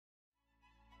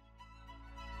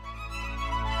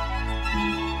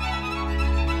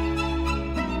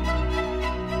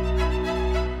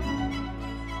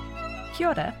Kia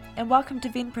ora, and welcome to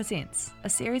Venn Presents, a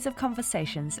series of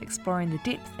conversations exploring the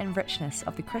depth and richness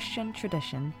of the Christian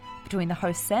tradition between the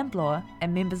host Sam Bloor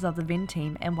and members of the Venn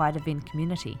team and wider Venn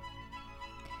community.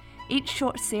 Each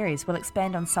short series will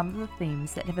expand on some of the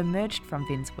themes that have emerged from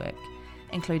Venn's work,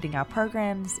 including our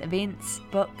programs, events,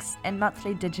 books, and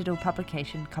monthly digital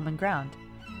publication Common Ground.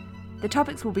 The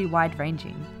topics will be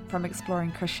wide-ranging, from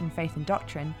exploring Christian faith and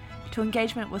doctrine to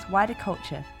engagement with wider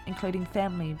culture, including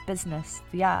family, business,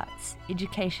 the arts,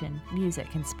 education, music,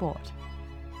 and sport.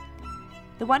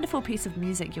 The wonderful piece of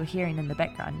music you're hearing in the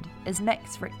background is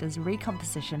Max Richter's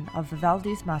recomposition of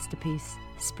Vivaldi's masterpiece,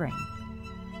 Spring.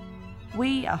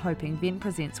 We are hoping Venn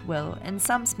Presents will, in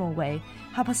some small way,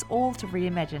 help us all to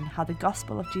reimagine how the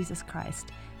gospel of Jesus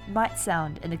Christ might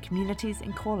sound in the communities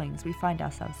and callings we find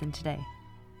ourselves in today.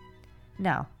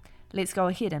 Now, let's go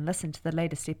ahead and listen to the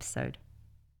latest episode.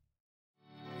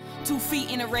 2 feet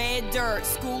in the red dirt,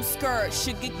 school skirt,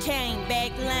 sugar cane,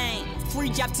 back lane. Free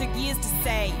job took years to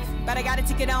save, but I got a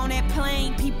ticket on that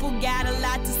plane. People got a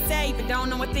lot to say, but don't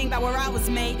know a thing about where I was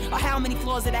made or how many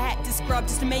floors that I had to scrub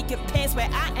just to make it past where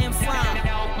I am from.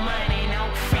 No money,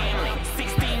 no family.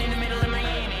 16 in the middle of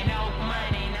Miami, no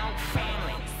money, no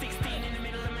family. 16 in the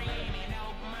middle of Miami,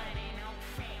 no money, no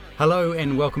family. Hello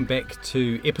and welcome back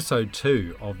to episode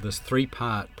 2 of this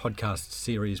 3-part podcast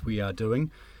series we are doing,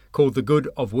 called The Good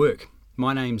of Work.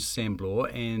 My name's Sam Bloor,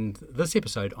 and this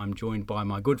episode I'm joined by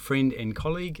my good friend and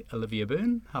colleague, Olivia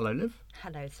Byrne. Hello, Liv.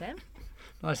 Hello, Sam.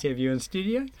 Nice to have you in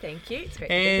studio. Thank you. It's great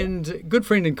and to be here. Good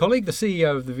friend and colleague, the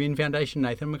CEO of the Venn Foundation,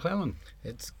 Nathan McClellan.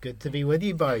 It's good to be with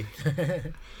you both.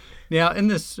 Now, in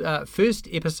this first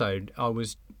episode, I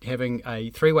was having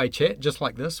a 3-way chat just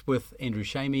like this with Andrew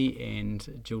Shamey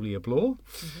and Julia Bloor.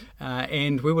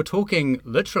 And we were talking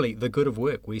literally the good of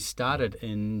work. We started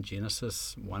in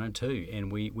Genesis 1 and 2,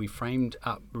 and we framed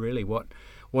up really what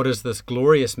is this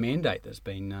glorious mandate that's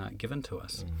been given to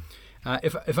us.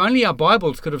 If only our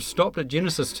Bibles could have stopped at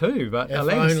Genesis 2, but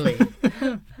alas, only.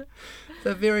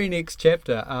 the very next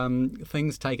chapter,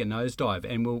 things take a nosedive,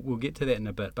 and we'll get to that in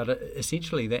a bit. But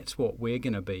essentially, that's what we're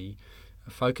going to be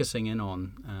focusing in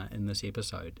on in this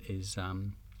episode is,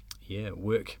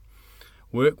 work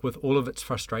with all of its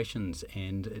frustrations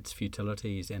and its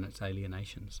futilities and its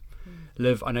alienations.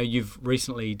 Liv, I know you've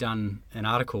recently done an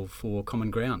article for Common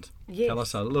Ground. Yes. Tell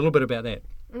us a little bit about that.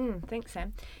 Thanks,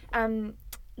 Sam.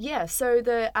 So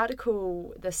the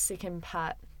article, the second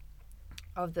part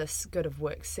of this Good of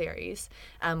Work series,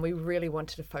 we really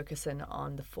wanted to focus in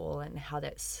on the fall and how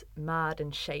that's marred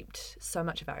and shaped so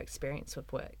much of our experience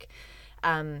with work.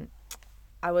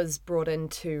 I was brought in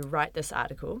to write this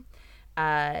article,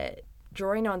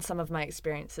 drawing on some of my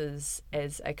experiences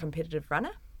as a competitive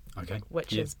runner,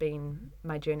 which has been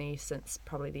my journey since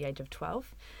probably the age of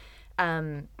 12.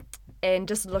 And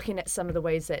just looking at some of the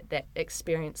ways that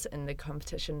experience in the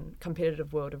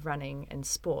competitive world of running and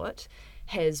sport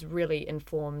has really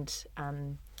informed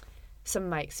some of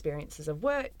my experiences of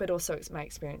work, but also my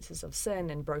experiences of sin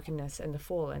and brokenness and the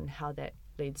fall and how that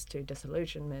leads to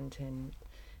disillusionment and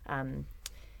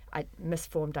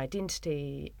misformed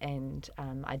identity and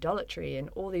idolatry and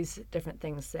all these different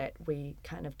things that we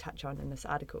kind of touch on in this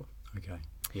article. Okay,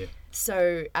 yeah.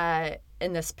 So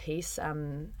in this piece,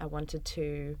 I wanted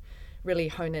to really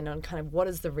hone in on kind of what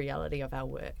is the reality of our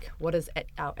work, what is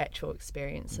our actual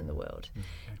experience in the world.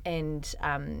 And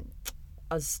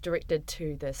I was directed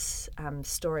to this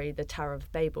story, the Tower of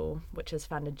Babel, which is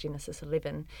found in Genesis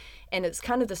 11. And it's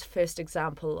kind of this first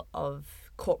example of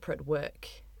corporate work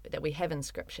that we have in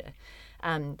Scripture.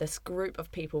 This group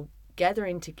of people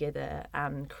gathering together,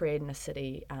 creating a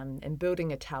city and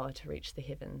building a tower to reach the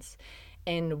heavens.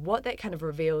 And what that kind of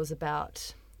reveals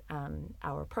about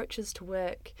our approaches to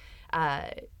work,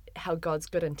 how God's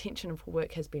good intention for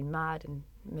work has been marred and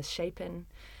misshapen,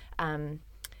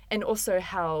 and also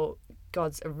how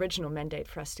God's original mandate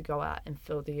for us to go out and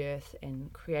fill the earth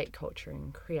and create culture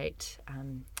and create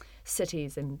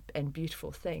cities and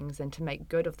beautiful things and to make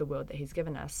good of the world that He's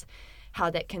given us, how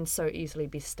that can so easily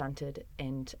be stunted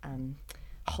and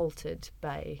halted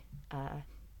by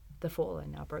the fall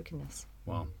and our brokenness.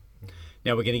 Wow.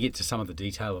 Now we're going to get to some of the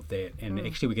detail of that, and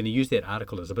actually we're going to use that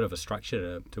article as a bit of a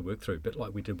structure to work through, a bit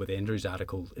like we did with Andrew's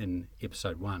article in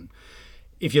episode 1.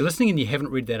 If you're listening and you haven't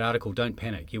read that article, don't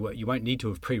panic. You won't need to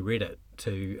have pre-read it.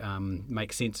 to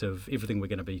make sense of everything we're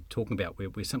going to be talking about.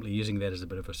 We're simply using that as a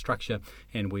bit of a structure,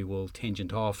 and we will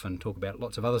tangent off and talk about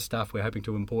lots of other stuff. We're hoping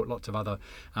to import lots of other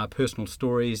personal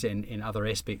stories and other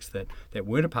aspects that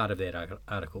weren't a part of that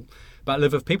article. But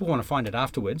Liv, if people want to find it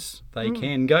afterwards, they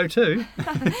can go to...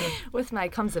 With my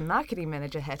comms and marketing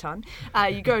manager hat on,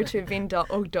 you go to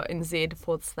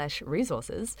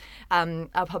ven.org.nz/resources.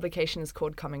 Our publication is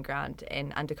called Common Ground,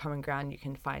 and under Common Ground you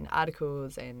can find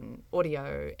articles and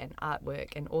audio and artwork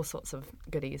and all sorts of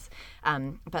goodies.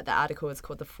 But the article is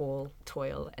called The Fall,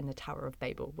 Toil and the Tower of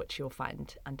Babel, which you'll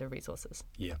find under resources.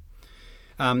 Yeah.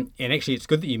 And actually, it's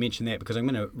good that you mentioned that, because I'm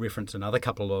going to reference another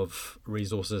couple of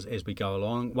resources as we go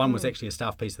along. One was actually a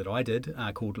staff piece that I did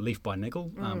called Leaf by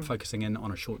Niggle, focusing in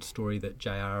on a short story that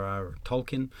J.R.R.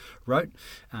 Tolkien wrote,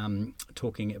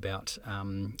 talking about,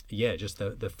 just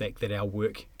the fact that our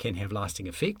work can have lasting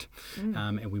effect.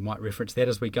 And we might reference that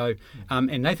as we go.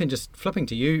 And Nathan, just flipping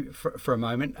to you for a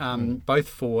moment, both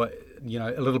for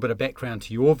a little bit of background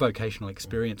to your vocational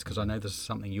experience, because I know this is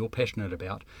something you're passionate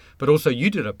about, but also you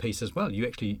did a piece as well. You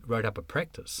actually wrote up a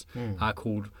practice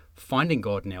called Finding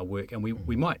God in Our Work, and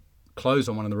we might close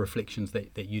on one of the reflections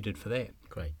that you did for that.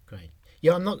 Great.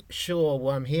 Yeah, I'm not sure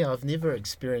why I'm here. I've never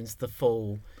experienced the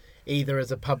full, either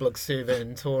as a public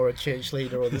servant or a church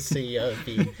leader or the CEO of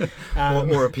the...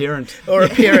 or a parent. Or a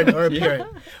parent.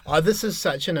 This is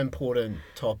such an important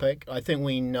topic. I think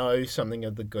we know something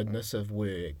of the goodness of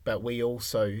work, but we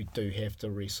also do have to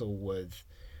wrestle with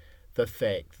the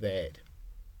fact that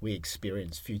we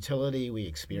experience futility, we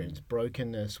experience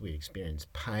brokenness, we experience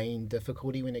pain,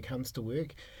 difficulty when it comes to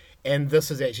work. And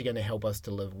this is actually going to help us to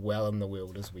live well in the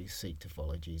world as we seek to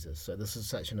follow Jesus. So this is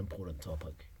such an important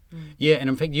topic. Yeah, and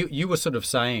in fact, you were sort of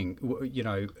saying,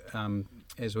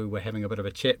 as we were having a bit of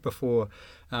a chat before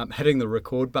hitting the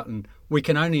record button, we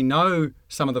can only know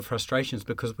some of the frustrations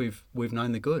because we've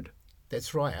known the good.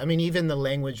 That's right. I mean, even the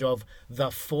language of the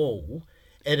fall,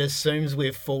 it assumes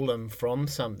we've fallen from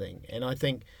something. And I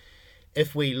think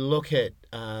if we look at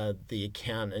the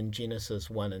account in Genesis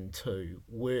 1 and 2,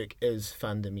 work is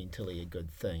fundamentally a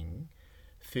good thing.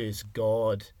 First,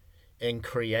 God, in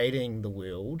creating the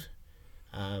world,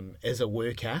 is a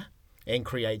worker and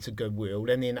creates a good world,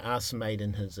 and then us made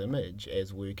in his image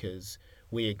as workers,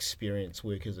 we experience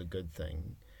work as a good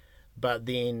thing. But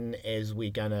then as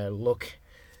we're going to look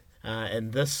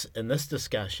in this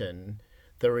discussion,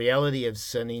 the reality of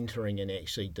sin entering and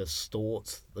actually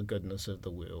distorts the goodness of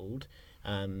the world.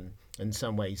 In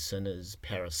some ways sin is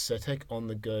parasitic on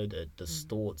the good, it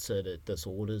distorts it, it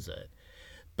disorders it.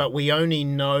 But we only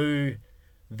know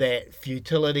that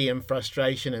futility and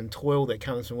frustration and toil that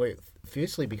comes from work,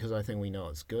 firstly because I think we know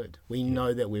it's good. We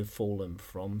know that we've fallen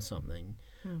from something,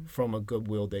 from a good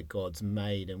world that God's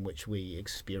made, in which we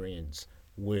experience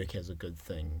work as a good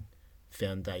thing,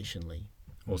 foundationally.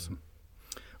 Awesome.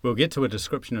 We'll get to a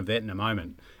description of that in a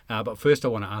moment. But first I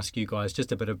want to ask you guys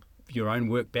just a bit of your own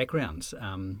work backgrounds.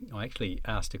 I actually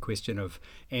asked a question of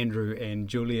Andrew and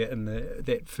Julia in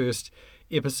that first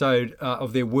episode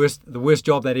of the worst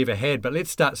job they'd ever had, but let's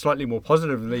start slightly more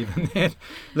positively than that.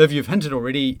 Liv, you've hinted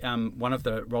already, one of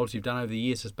the roles you've done over the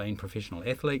years has been professional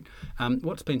athlete.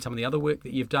 What's been some of the other work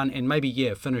that you've done? And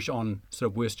maybe, finish on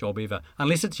sort of worst job ever,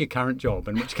 unless it's your current job,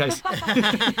 in which case... working.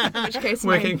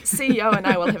 My CEO and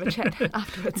I will have a chat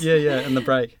afterwards. Yeah, in the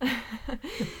break.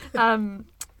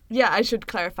 I should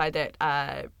clarify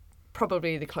that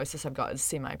probably the closest I've got is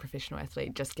semi-professional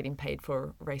athlete, just getting paid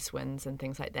for race wins and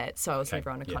things like that. So I was never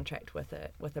on a contract with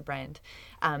a brand.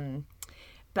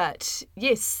 But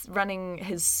yes, running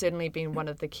has certainly been one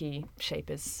of the key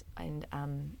shapers and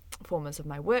formers of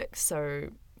my work. So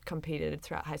competed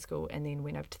throughout high school and then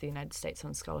went over to the United States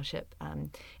on scholarship. And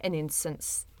then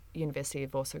since university,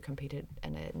 I've also competed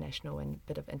in a national and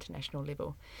bit of international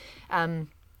level.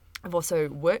 I've also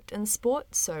worked in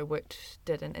sport, so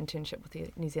did an internship with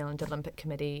the New Zealand Olympic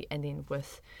Committee and then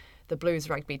with the Blues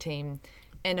rugby team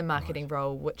in a marketing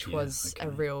role, which was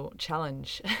a real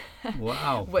challenge.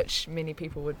 Wow. Which many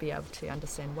people would be able to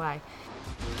understand why.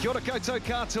 Kia ora koutou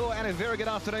katoa and a very good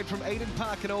afternoon from Eden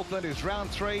Park in Auckland as round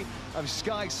 3 of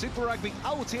Sky Super Rugby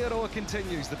Aotearoa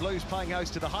continues. The Blues playing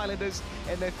host to the Highlanders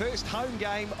in their first home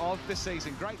game of the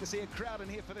season. Great to see a crowd in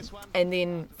here for this one. And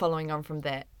then following on from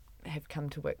that, have come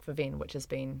to work for Ven, which has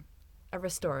been a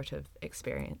restorative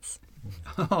experience.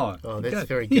 Oh, that's good.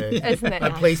 Very good. Isn't it?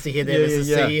 I'm pleased to hear that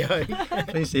as a CEO.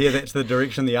 Pleased to hear that's the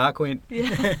direction the arc went.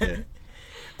 Yeah.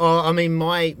 I mean,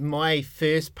 my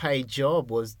first paid job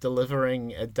was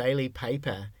delivering a daily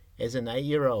paper as an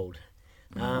 8-year-old.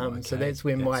 So that's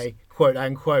when my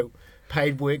quote-unquote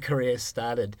paid work career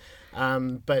started.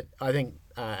 But I think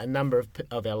a number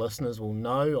of our listeners will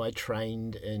know, I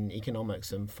trained in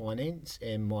economics and finance,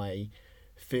 and my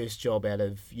first job out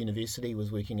of university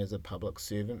was working as a public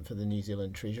servant for the New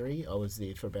Zealand Treasury. I was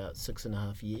there for about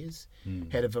 6.5 years.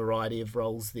 Had a variety of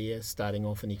roles there, starting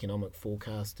off in economic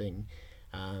forecasting,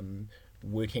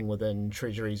 working within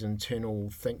Treasury's internal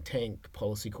think tank,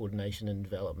 policy coordination and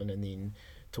development, and then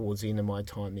towards the end of my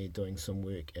time there doing some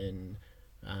work in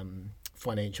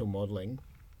financial modelling.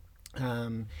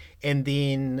 And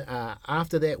then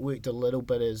after that, worked a little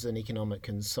bit as an economic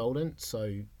consultant,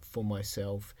 so for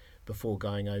myself, before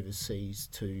going overseas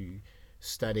to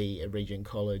study at Regent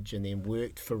College, and then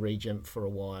worked for Regent for a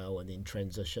while, and then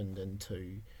transitioned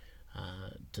into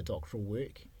to doctoral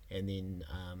work, and then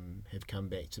have come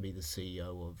back to be the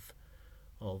CEO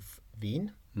of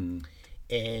Venn.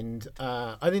 And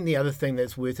I think the other thing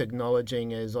that's worth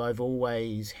acknowledging is I've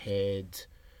always had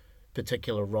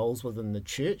particular roles within the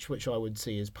church, which I would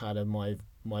see as part of my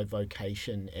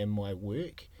vocation and my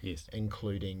work, Yes.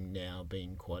 including now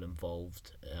being quite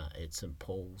involved at St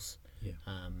Paul's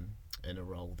in a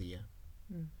role there.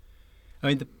 I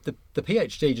mean, the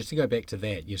PhD, just to go back to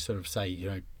that, you sort of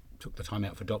say, took the time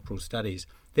out for doctoral studies.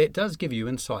 That does give you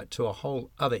insight to a whole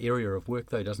other area of work,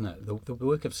 though, doesn't it? The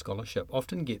work of scholarship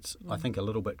often gets, I think, a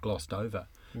little bit glossed over.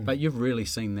 But you've really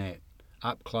seen that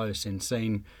up close and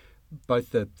seen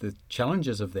both the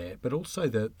challenges of that, but also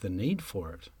the need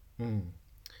for it.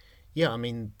 Yeah, I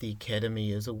mean, the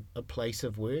academy is a place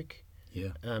of work.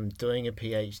 Yeah. Doing a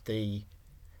PhD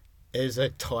is a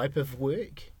type of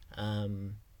work.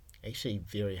 Actually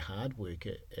very hard work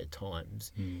at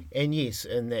times. And yes,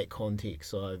 in that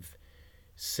context, I've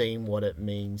seen what it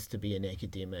means to be an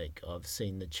academic. I've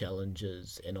seen the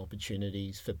challenges and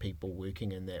opportunities for people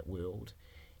working in that world.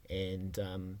 And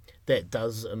that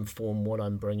does inform what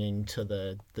I'm bringing to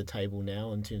the table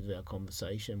now in terms of our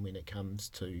conversation when it comes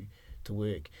to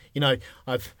work.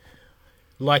 I've,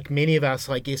 like many of us,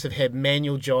 I guess, have had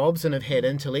manual jobs and have had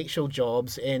intellectual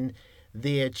jobs, and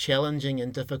they're challenging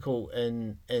and difficult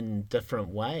in different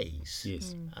ways.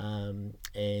 Yes.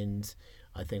 And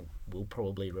I think we'll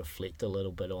probably reflect a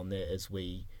little bit on that as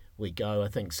we go. I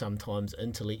think sometimes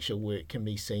intellectual work can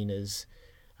be seen as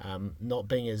not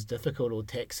being as difficult or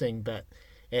taxing, but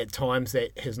at times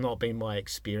that has not been my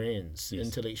experience. Yes.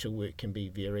 Intellectual work can be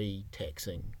very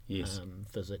taxing, Yes.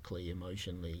 physically,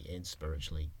 emotionally and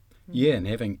spiritually. Yeah, and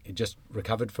having just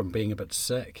recovered from being a bit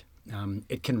sick,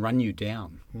 it can run you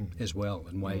down as well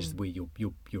in ways where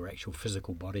your actual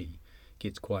physical body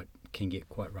can get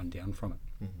quite run down from it.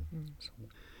 So,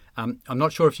 I'm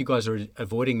not sure if you guys are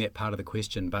avoiding that part of the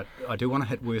question, but I do want to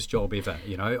hit worst job ever.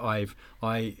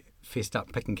 I fessed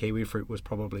up picking kiwi fruit was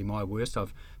probably my worst.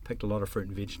 I've picked a lot of fruit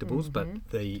and vegetables, but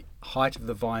the height of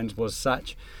the vines was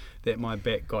such that my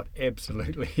back got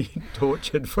absolutely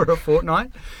tortured for a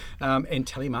fortnight. And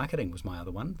telemarketing was my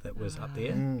other one that was up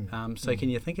there. So can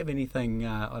you think of anything,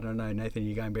 I don't know, Nathan,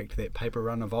 you're going back to that paper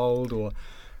run of old, or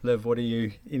Liv, what are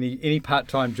you, any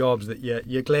part-time jobs that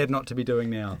you're glad not to be doing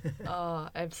now? Oh,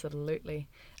 absolutely.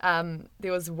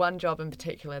 There was one job in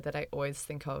particular that I always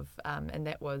think of, and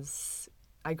that was,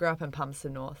 I grew up in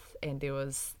Palmerston North, and there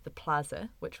was the Plaza,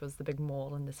 which was the big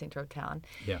mall in the centre of town.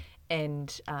 Yeah.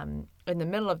 And in the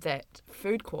middle of that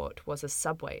food court was a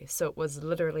Subway. So it was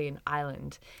literally an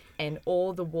island, and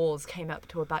all the walls came up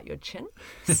to about your chin.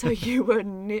 So you were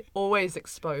always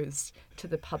exposed to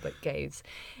the public gaze.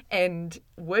 And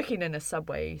working in a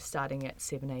Subway, starting at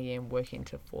 7 a.m, working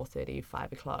to 4:30,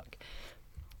 5 o'clock.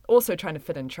 Also trying to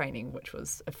fit in training, which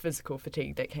was a physical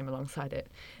fatigue that came alongside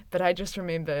it. But I just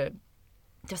remember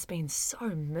just being so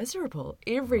miserable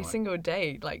every single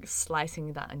day, like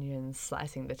slicing the onions,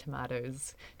 slicing the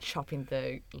tomatoes, chopping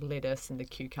the lettuce and the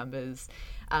cucumbers.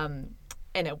 And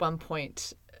at one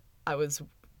point I was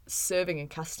serving a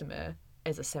customer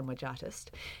as a sandwich artist,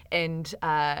 and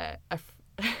the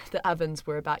ovens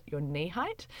were about your knee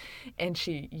height, and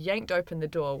she yanked open the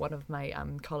door. One of my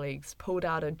colleagues pulled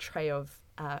out a tray of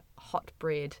hot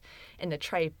bread, and the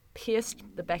tray pierced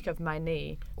the back of my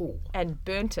knee and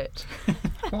burnt it.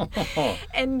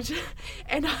 and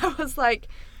I was like,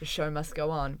 the show must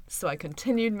go on. So I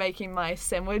continued making my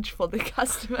sandwich for the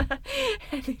customer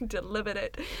and then delivered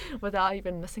it without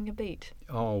even missing a beat.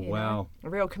 Oh, wow. A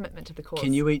real commitment to the cause.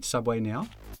 Can you eat Subway now?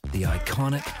 The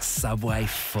iconic Subway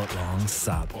footlong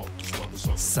sub.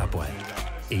 Subway.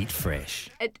 Eat fresh.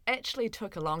 It actually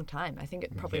took a long time. I think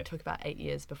it probably took about 8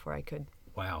 years before I could.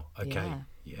 Wow. Okay.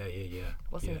 Yeah. It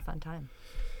wasn't a fun time.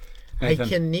 Nathan? A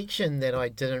connection that I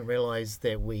didn't realise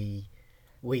that we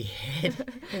had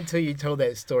until you told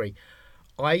that story.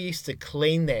 I used to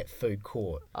clean that food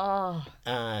court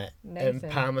in Nathan.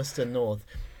 Palmerston North.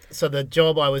 So the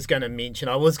job I was going to mention,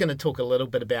 I was going to talk a little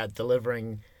bit about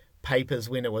delivering papers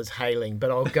when it was hailing,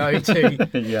 but I'll go to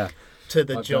Yeah. to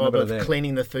the I've done a job bit of of that.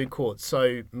 cleaning the food court.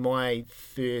 So my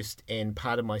first and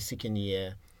part of my second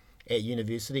year at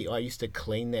university, I used to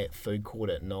clean that food court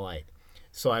at night.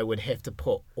 So I would have to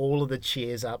put all of the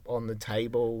chairs up on the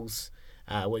tables,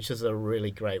 which is a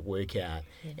really great workout.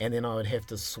 And then I would have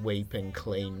to sweep and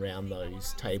clean round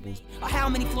those tables. Or how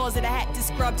many floors that I had to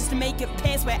scrub just to make it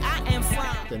past where I am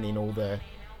from. And then all the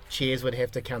chairs would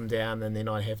have to come down, and then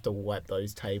I'd have to wipe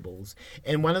those tables.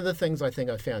 And one of the things I think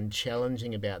I found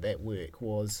challenging about that work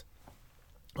was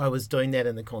I was doing that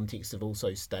in the context of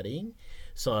also studying.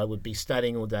 So I would be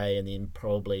studying all day and then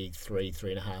probably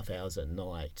 3.5 hours at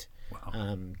night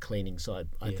cleaning. So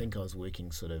I think I was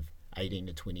working sort of 18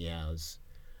 to 20 hours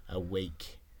a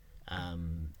week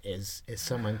as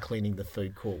someone cleaning the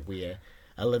food court where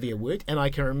Olivia worked. And I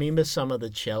can remember some of the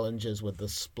challenges with the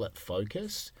split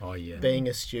focus, being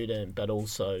a student, but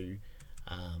also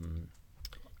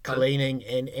cleaning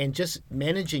and just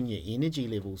managing your energy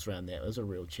levels around that was a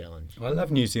real challenge. I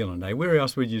love New Zealand, eh? Where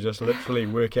else would you just literally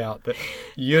work out that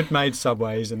you'd made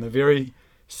Subways in the very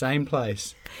same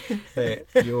place that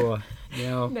your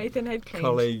now Nathan had cleaned.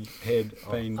 colleague had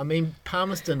been? I mean,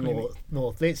 Palmerston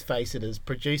North, let's face it, has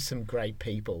produced some great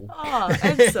people. Oh,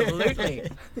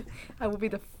 absolutely. I will be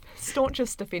the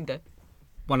staunchest defender.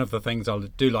 One of the things I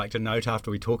do like to note after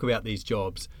we talk about these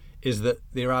jobs is that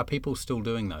there are people still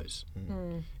doing those.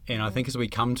 And I think as we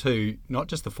come to not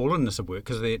just the fallenness of work,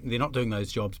 because they're not doing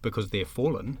those jobs because they're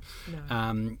fallen,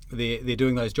 they're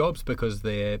doing those jobs because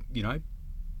they're,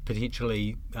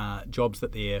 potentially jobs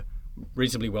that they're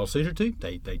reasonably well suited to.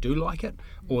 They do like it,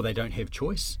 or they don't have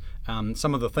choice.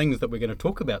 Some of the things that we're going to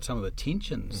talk about, some of the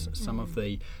tensions, some of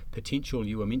the potential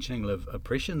you were mentioning, Liv,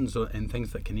 oppressions and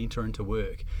things that can enter into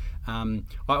work. I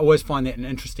always find that an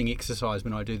interesting exercise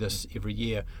when I do this every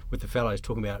year with the fellows,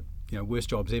 talking about worst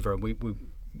jobs ever. And we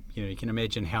you can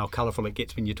imagine how colourful it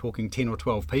gets when you're talking 10 or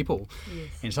 12 people. Yes.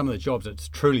 And some of the jobs that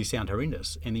truly sound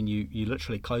horrendous, and then you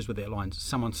literally close with that line,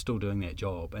 someone's still doing that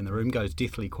job, and the room goes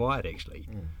deathly quiet actually.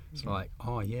 It's like,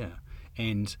 oh yeah.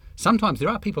 And sometimes there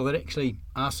are people that actually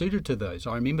are suited to those.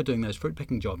 I remember doing those fruit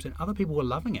picking jobs, and other people were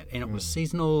loving it, and it was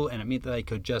seasonal, and it meant that they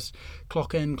could just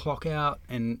clock in, clock out,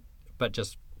 but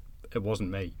it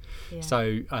wasn't me. Yeah.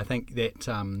 So I think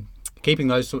that keeping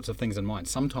those sorts of things in mind,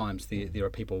 sometimes there are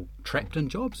people trapped in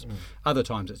jobs. Other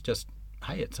times it's just,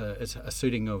 hey, it's a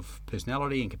suiting of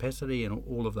personality and capacity and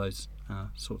all of those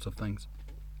sorts of things.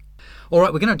 All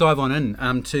right, we're going to dive on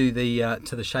in to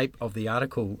the shape of the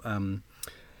article,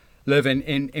 Liv,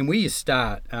 and where you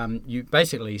start, you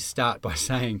basically start by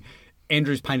saying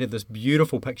Andrew's painted this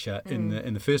beautiful picture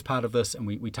in the first part of this, and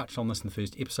we touched on this in the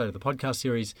first episode of the podcast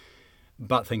series,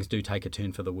 but things do take a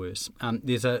turn for the worse.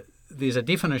 There's a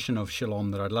definition of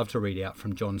shalom that I'd love to read out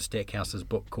from John Stackhouse's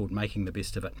book called Making the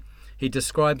Best of It. He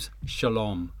describes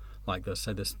shalom like this,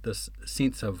 so this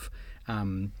sense of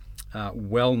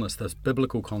wellness, this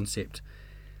biblical concept,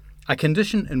 a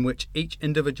condition in which each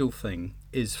individual thing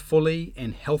is fully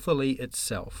and healthily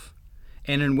itself,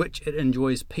 and in which it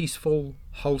enjoys peaceful,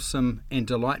 wholesome, and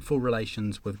delightful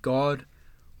relations with God,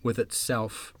 with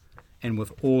itself, and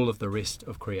with all of the rest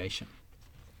of creation.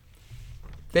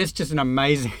 That's just an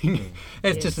amazing,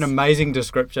 just an amazing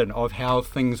description of how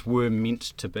things were meant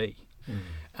to be.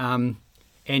 And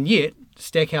yet,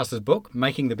 Stackhouse's book,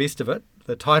 Making the Best of It,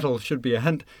 the title should be a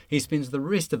hint. He spends the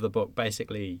rest of the book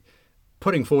basically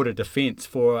putting forward a defence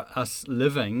for us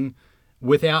living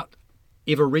without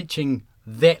ever reaching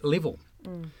that level.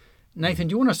 Nathan,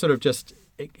 do you want to sort of just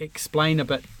explain a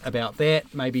bit about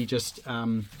that? Maybe just,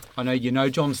 I know you know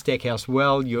John Stackhouse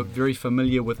well, you're very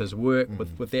familiar with his work,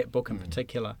 with that book in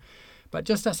particular, but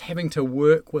just us having to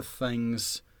work with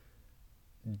things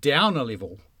down a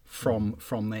level from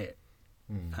that,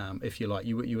 if you like.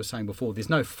 You were saying before, there's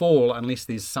no fall unless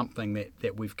there's something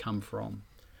that we've come from.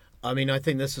 I mean, I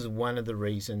think this is one of the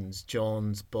reasons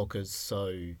John's book is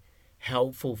so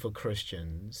helpful for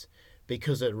Christians,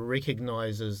 because it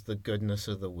recognises the goodness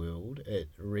of the world. It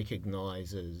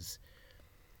recognises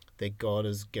that God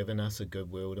has given us a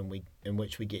good world in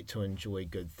which we get to enjoy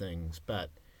good things, but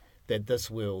that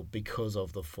this world, because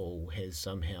of the fall, has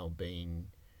somehow been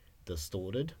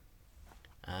distorted.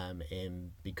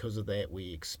 And because of that,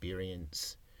 we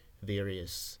experience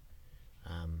various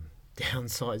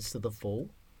downsides to the fall.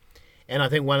 And I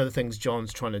think one of the things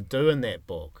John's trying to do in that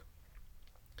book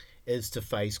is to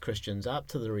face Christians up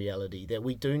to the reality that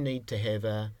we do need to have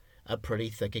a pretty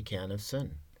thick account of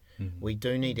sin. We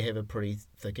do need to have a pretty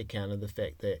thick account of the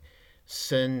fact that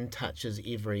sin touches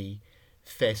every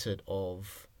facet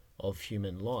of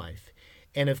human life.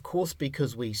 And of course,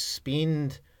 because we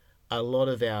spend a lot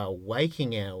of our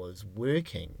waking hours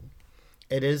working,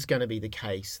 it is going to be the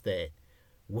case that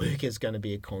work is going to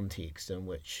be a context in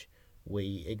which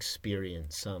we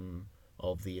experience some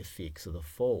of the effects of the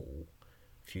fall.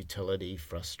 Futility,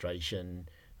 frustration,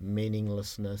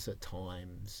 meaninglessness at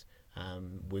times.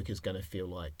 Work is going to feel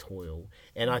like toil.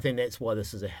 And I think that's why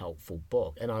this is a helpful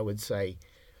book. And I would say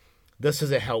this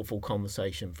is a helpful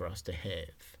conversation for us to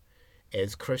have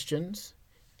as Christians,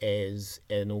 as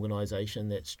an organisation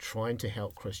that's trying to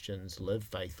help Christians live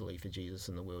faithfully for Jesus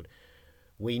in the world.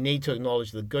 We need to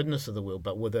acknowledge the goodness of the world,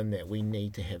 but within that we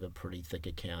need to have a pretty thick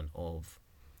account of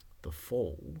the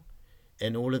fall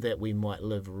in order that we might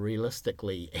live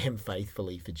realistically and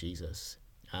faithfully for Jesus.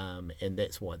 And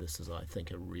that's why this is, I think,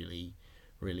 a really,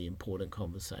 really important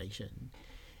conversation.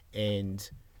 And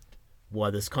why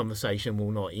this conversation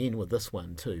will not end with this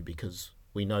one too, because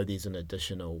we know there's an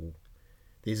additional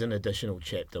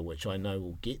chapter which I know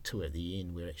we'll get to at the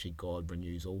end, where actually God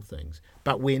renews all things.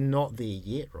 But we're not there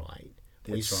yet, right?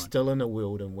 We're right. still in a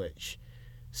world in which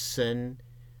sin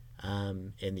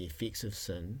and the effects of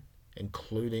sin,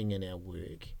 including in our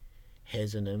work,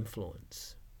 has an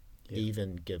influence,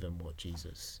 even given what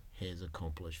Jesus has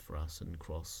accomplished for us in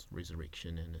cross,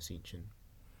 resurrection and ascension.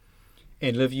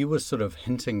 And Liv, you were sort of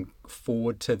hinting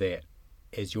forward to that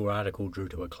as your article drew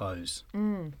to a close,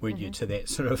 weren't you, to that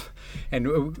sort of...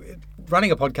 And running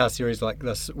a podcast series like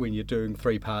this when you're doing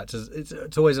 3 parts,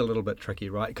 it's always a little bit tricky,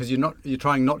 right? Because you're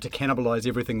trying not to cannibalise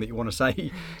everything that you want to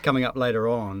say coming up later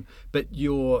on. But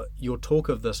your talk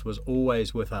of this was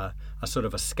always with a sort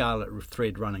of a scarlet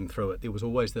thread running through it. There was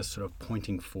always this sort of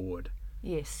pointing forward.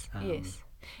 Yes, yes.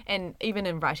 And even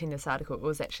in writing this article, it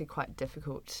was actually quite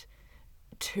difficult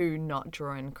to not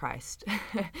draw in Christ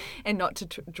and not to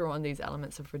draw on these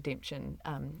elements of redemption.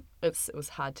 It was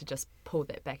hard to just pull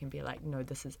that back and be like, no,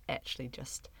 this is actually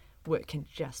just, work can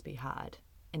just be hard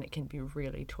and it can be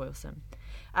really toilsome.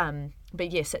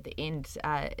 But yes, at the end,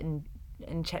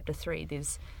 in chapter 3,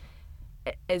 there's,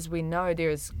 as we know, there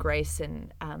is grace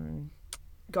and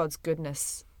God's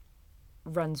goodness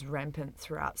runs rampant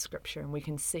throughout Scripture, and we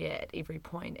can see it at every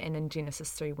point. And in Genesis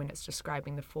 3, when it's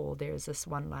describing the fall, there is this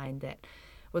one line that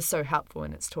was so helpful,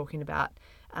 and it's talking about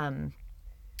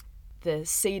the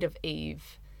seed of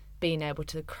Eve being able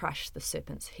to crush the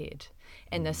serpent's head,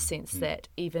 in this sense that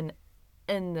even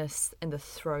in the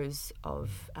throes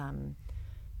of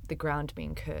the ground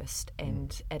being cursed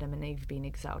and Adam and Eve being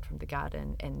exiled from the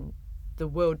garden and the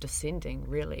world descending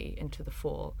really into the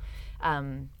fall,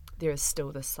 there is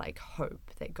still this like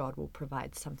hope that God will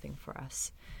provide something for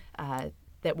us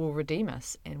that will redeem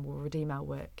us and will redeem our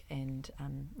work and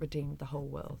redeem the whole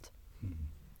world.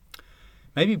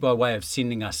 Maybe by way of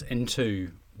sending us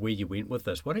into where you went with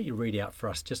this, why don't you read out for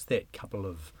us just that couple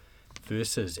of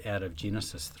verses out of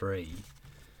Genesis 3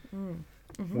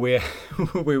 where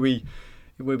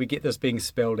we get this being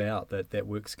spelled out that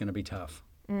work's going to be tough.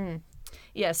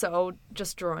 Yeah, so I'll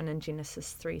just draw in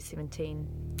Genesis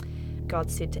 3:17. God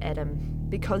said to Adam,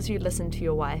 "Because you listened to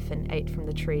your wife and ate from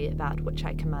the tree about which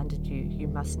I commanded you, you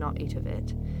must not eat of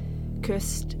it.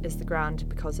 Cursed is the ground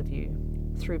because of you.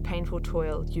 Through painful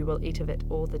toil you will eat of it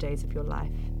all the days of your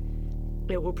life.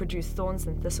 It will produce thorns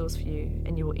and thistles for you,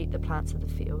 and you will eat the plants of the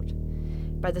field.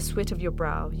 By the sweat of your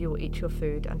brow you will eat your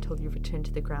food until you return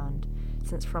to the ground,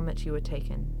 since from it you were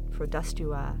taken. For dust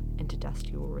you are, and to dust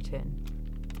you will return."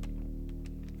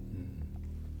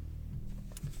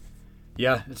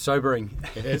 Yeah, it's sobering.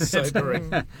 It is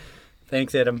sobering.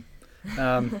 Thanks, Adam.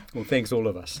 Well, thanks all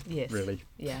of us, Yes. really.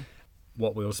 Yeah.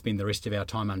 What we'll spend the rest of our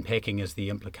time unpacking is the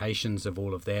implications of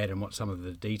all of that and what some of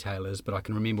the detail is. But I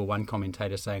can remember one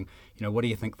commentator saying, what do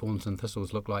you think thorns and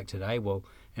thistles look like today? Well,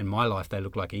 in my life, they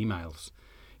look like emails.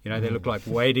 They look like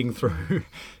wading through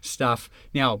stuff.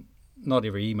 Now, not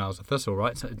every email's a thistle,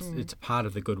 right? So it's a part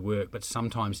of the good work, but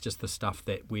sometimes just the stuff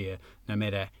that where no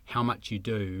matter how much you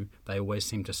do, they always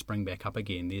seem to spring back up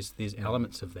again. There's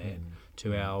elements of that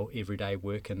to our everyday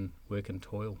work and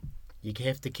toil. You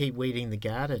have to keep weeding the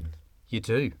garden. You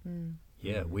do.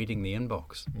 Yeah, weeding the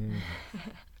inbox.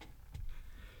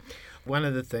 One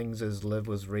of the things as Liv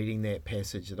was reading that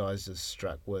passage that I was just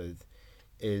struck with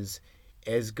is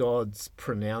as God's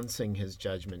pronouncing his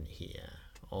judgment here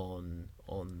on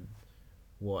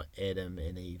what Adam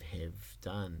and Eve have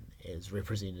done as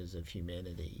representatives of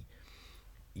humanity,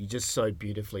 you just so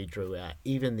beautifully drew out,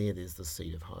 even there's the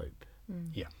seed of hope.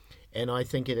 Yeah. And I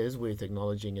think it is worth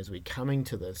acknowledging as we're coming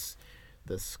to this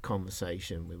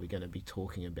conversation where we're going to be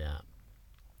talking about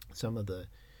some of the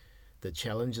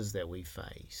challenges that we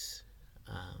face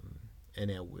in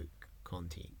our work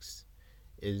context,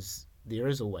 is there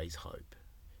is always hope.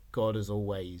 God is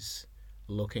always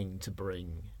looking to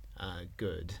bring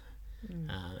good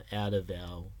out of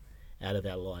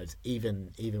our lives,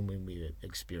 even when we're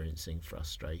experiencing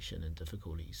frustration and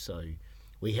difficulties. So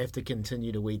we have to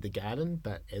continue to weed the garden,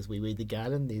 but as we weed the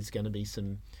garden, there's going to be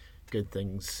some good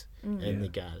things in the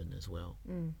garden as well.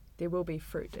 There will be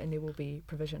fruit and there will be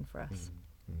provision for us.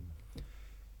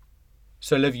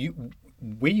 So, Liv,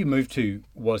 where you moved to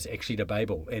was actually to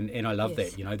Babel, and I love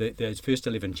Yes. that. You know, those first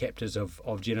 11 chapters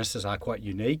of Genesis are quite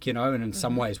unique, you know, and in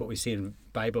some ways what we see in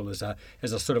Babel is a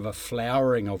sort of a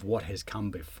flowering of what has come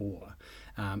before.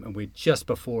 And we're just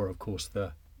before, of course,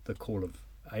 the call of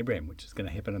Abraham, which is going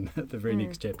to happen in the very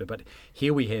next chapter. But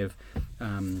here we have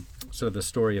sort of the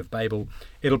story of Babel.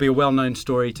 It'll be a well-known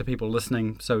story to people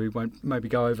listening, so we won't maybe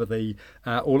go over the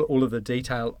all of the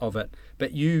detail of it.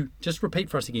 But you just repeat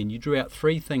for us again. You drew out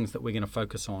 3 things that we're going to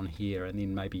focus on here, and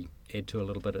then maybe add to a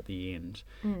little bit at the end.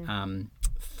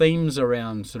 Themes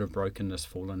around sort of brokenness,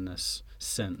 fallenness,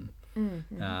 sin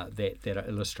that are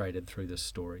illustrated through this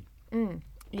story.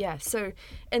 Yeah, so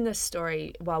in this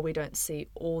story, while we don't see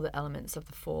all the elements of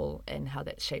the fall and how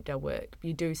that shaped our work,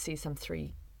 you do see some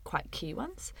 3 quite key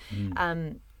ones.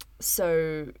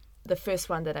 So the first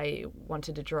one that I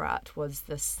wanted to draw out was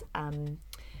this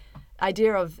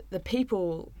idea of the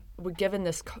people were given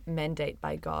this mandate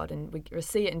by God, and we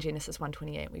see it in Genesis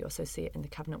 1:28. We also see it in the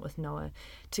covenant with Noah,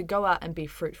 to go out and be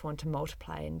fruitful and to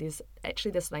multiply. And there's actually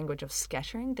this language of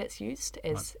scattering that's used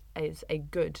as a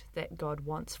good that God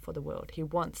wants for the world. He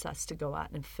wants us to go out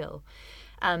and fill.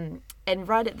 And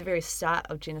right at the very start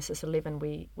of Genesis 11,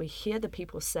 we hear the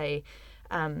people say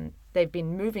they've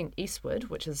been moving eastward,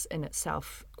 which is in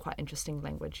itself quite interesting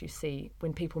language. You see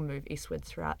when people move eastward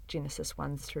throughout Genesis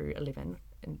 1 through 11,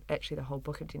 and actually the whole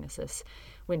book of Genesis,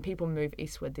 when people move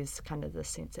eastward, there's kind of the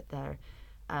sense that they're,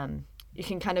 you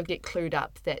can kind of get clued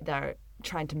up that they're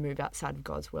trying to move outside of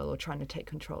God's will or trying to take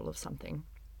control of something.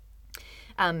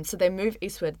 So they move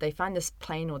eastward, they find this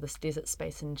plain or this desert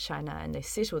space in Shinar, and they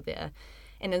settle there.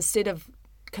 And instead of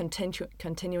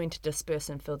continuing to disperse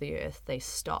and fill the earth, they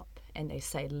stop and they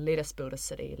say, let us build a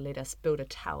city, let us build a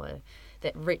tower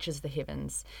that reaches the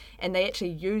heavens. And they actually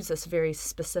use this very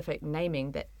specific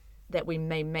naming that we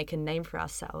may make a name for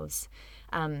ourselves,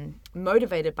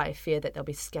 motivated by fear that they'll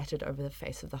be scattered over the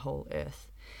face of the whole earth.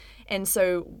 And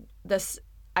so this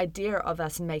idea of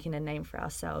us making a name for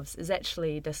ourselves is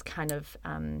actually this kind of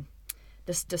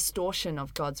this distortion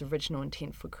of God's original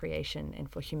intent for creation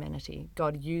and for humanity.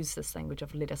 God used this language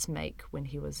of let us make when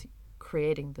he was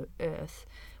creating the earth,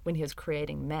 when he was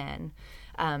creating man.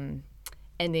 And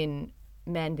then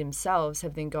man themselves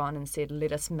have then gone and said,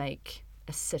 let us make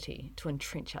a city to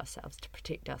entrench ourselves, to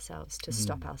protect ourselves, to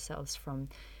stop ourselves from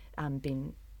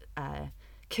being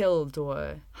killed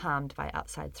or harmed by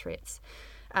outside threats.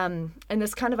 And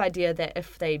this kind of idea that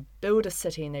if they build a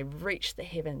city and they reach the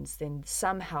heavens, then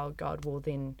somehow God will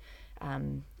then,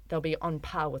 they'll be on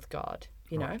par with God,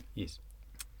 you know? Yes.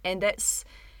 And that's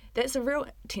a real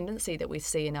tendency that we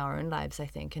see in our own lives, I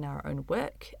think, in our own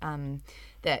work,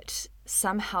 that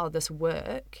somehow this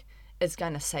work is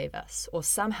going to save us, or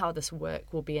somehow this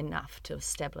work will be enough to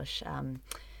establish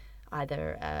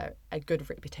either a good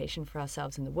reputation for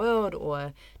ourselves in the world,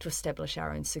 or to establish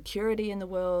our own security in the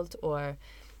world, or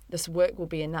this work will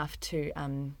be enough to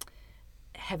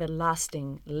have a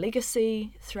lasting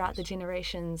legacy throughout the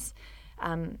generations.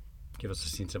 Give us a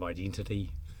sense of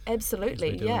identity.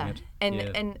 Absolutely, yeah. And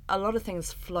And a lot of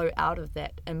things flow out of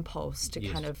that impulse to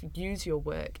kind of use your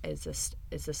work as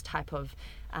this type of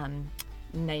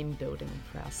name building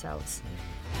for ourselves.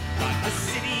 Like the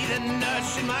city that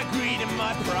nurtured my greed and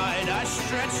my pride, I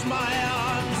stretched my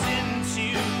arms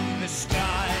into the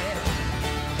sky.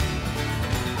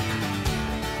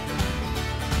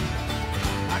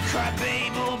 I cry,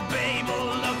 Babel, Babel,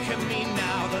 look at me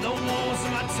now. That the walls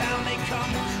of my town, they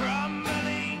come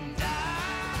crumbling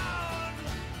down.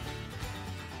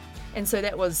 And so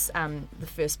that was the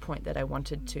first point that I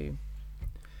wanted to.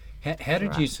 How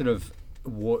did you sort of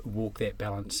walk that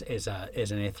balance as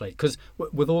an athlete? Because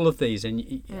with all of these, and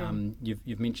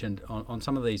you've mentioned on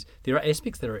some of these, there are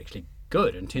aspects that are actually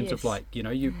good in terms of, like, you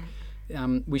know,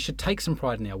 we should take some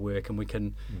pride in our work, and we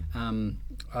can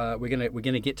we're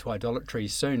gonna get to idolatry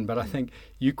soon, but I think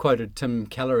you quoted Tim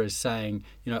Keller as saying,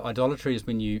 you know, idolatry is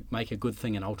when you make a good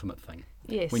thing an ultimate thing.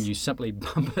 Yes. When you simply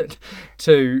bump it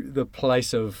to the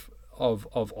place of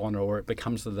honor, or it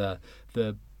becomes the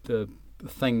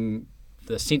thing,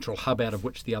 the central hub out of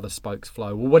which the other spokes flow,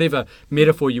 or whatever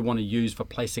metaphor you want to use for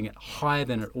placing it higher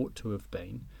than it ought to have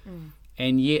been.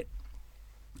 And yet,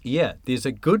 there's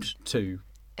a good to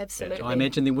Absolutely. that. I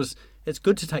imagine it's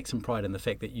good to take some pride in the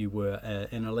fact that you were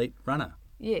an elite runner.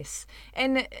 Yes,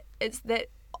 and it's that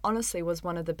honestly was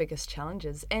one of the biggest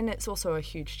challenges, and it's also a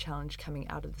huge challenge coming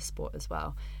out of the sport as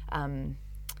well.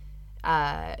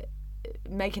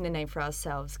 Making a name for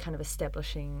ourselves, kind of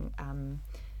establishing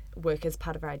work as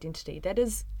part of our identity. That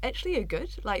is actually a good.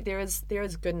 Like there is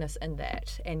goodness in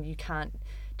that, and you can't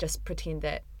just pretend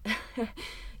that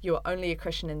you're only a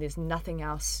Christian and there's nothing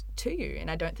else to you.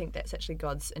 And I don't think that's actually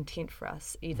God's intent for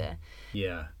us either.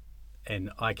 Yeah.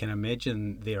 And I can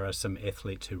imagine there are some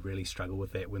athletes who really struggle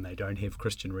with that when they don't have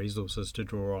Christian resources to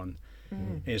draw on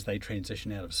as they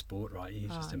transition out of sport, right? You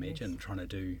just imagine trying to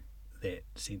do that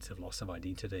sense of loss of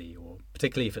identity, or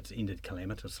particularly if it's ended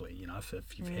calamitously, you know, if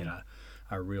you've had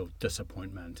a real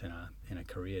disappointment in a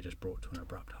career just brought to an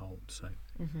abrupt halt. So,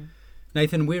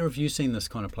 Nathan, where have you seen this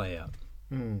kind of play out?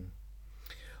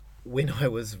 When I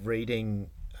was reading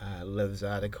Liv's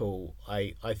article,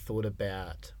 I thought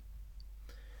about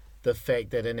the fact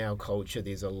that in our culture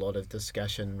there's a lot of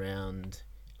discussion around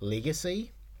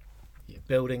legacy,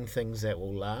 building things that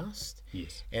will last.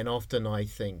 Yes. And often I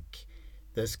think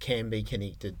this can be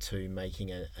connected to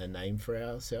making a name for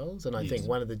ourselves. And I think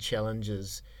one of the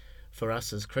challenges for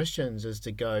us as Christians is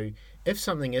to go, if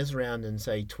something is around in,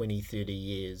 say, 20, 30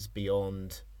 years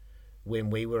beyond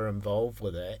when we were involved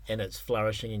with it and it's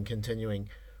flourishing and continuing,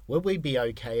 would we be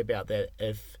okay about that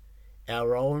if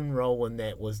our own role in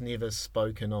that was never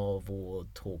spoken of or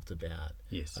talked about?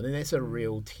 Yes. I think that's a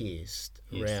real test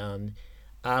around,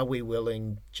 are we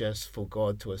willing just for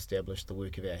God to establish the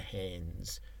work of our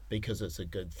hands because it's a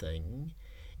good thing,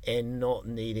 and not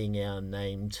needing our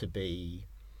name to be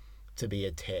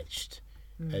attached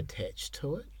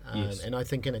to it? And I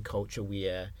think in a culture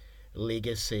where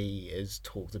legacy is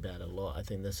talked about a lot, I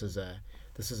think this is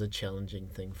a challenging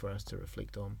thing for us to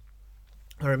reflect on.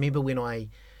 I remember when I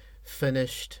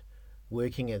finished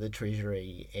working at the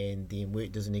Treasury and then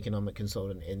worked as an economic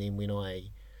consultant, and then when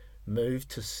I moved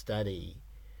to study,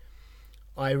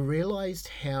 I realised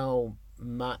how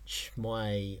much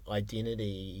my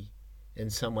identity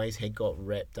in some ways had got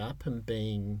wrapped up in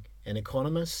being an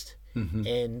economist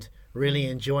and really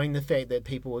enjoying the fact that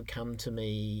people would come to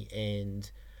me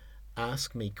and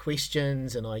ask me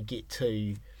questions, and I get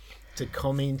to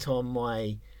comment on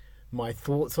my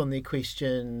thoughts on their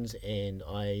questions, and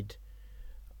I'd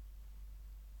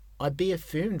be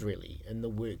affirmed really in the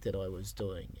work that I was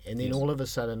doing. And then all of a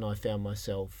sudden I found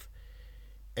myself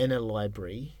in a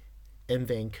library in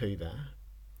Vancouver.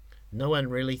 No one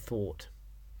really thought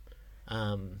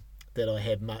that I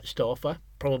had much to offer,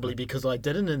 probably because I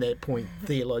didn't in that point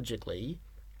theologically.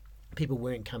 People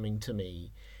weren't coming to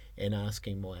me and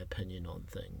asking my opinion on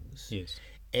things. Yes.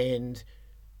 And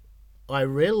I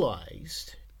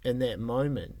realised in that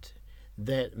moment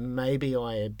that maybe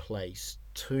I had placed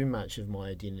too much of my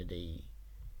identity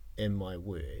in my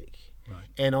work. Right.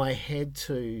 And I had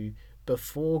to,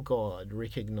 before God,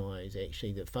 recognise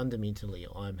actually that fundamentally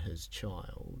I'm his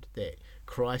child, that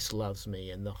Christ loves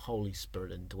me and the Holy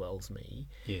Spirit indwells me.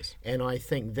 Yes. And I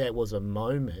think that was a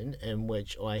moment in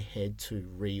which I had to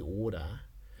reorder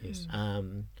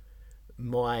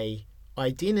my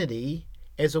identity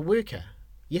as a worker.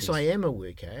 Yes, I am a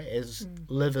worker,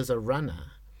 Liv as a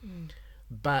runner,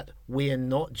 but we're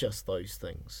not just those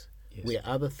things. Yes. We're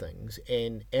other things,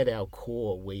 and at our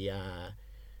core we are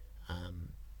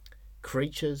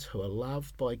creatures who are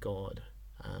loved by God,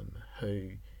 who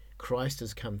Christ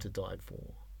has come to die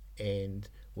for, and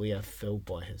we are filled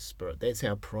by his Spirit. That's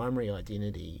our primary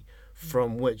identity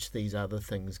from which these other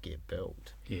things get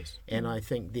built. Yes. And I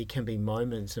think there can be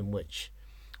moments in which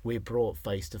we're brought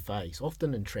face to face,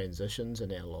 often in transitions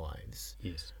in our lives,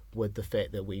 with the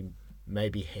fact that we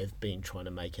maybe have been trying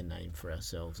to make a name for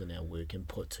ourselves in our work and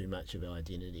put too much of our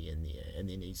identity in there, and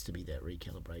there needs to be that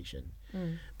recalibration.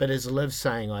 But as Liv's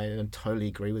saying, I totally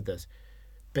agree with this,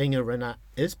 being a runner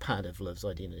is part of Liv's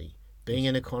identity. Being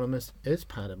an economist is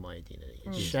part of my identity.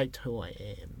 It's shaped who I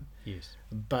am. Yes.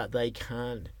 But they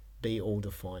can't be all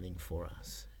defining for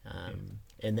us.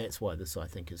 And that's why this, I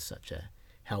think, is such a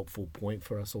helpful point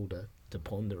for us all to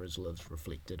ponder as Liv's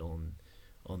reflected on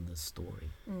this story.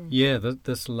 Yeah,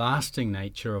 this lasting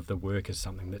nature of the work is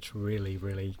something that's really,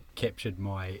 really captured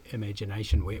my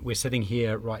imagination. We're sitting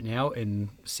here right now in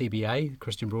CBA,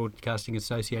 Christian Broadcasting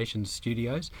Association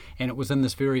studios, and it was in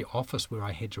this very office where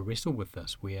I had to wrestle with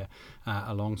this, where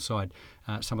alongside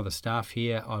some of the staff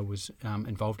here, I was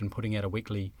involved in putting out a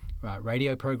weekly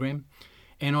radio program.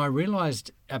 And I realised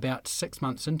about 6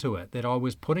 months into it that I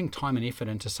was putting time and effort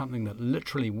into something that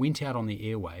literally went out on the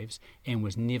airwaves and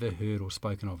was never heard or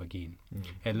spoken of again.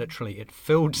 And literally it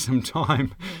filled some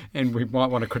time, and we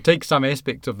might want to critique some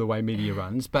aspects of the way media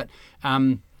runs, but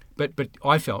But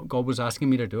I felt God was asking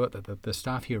me to do it, that the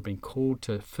staff here had been called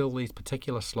to fill these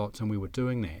particular slots, and we were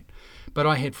doing that. But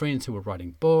I had friends who were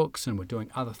writing books and were doing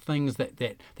other things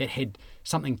that had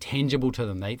something tangible to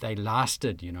them. They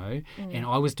lasted, and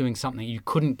I was doing something you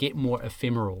couldn't get more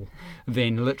ephemeral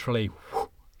than literally, whoosh,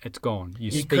 it's gone.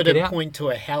 You speak it couldn't out. point to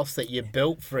a house that you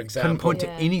built, for example. Couldn't point to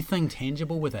anything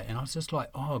tangible with it. And I was just like,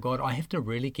 oh, God, I have to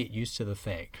really get used to the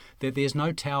fact that there's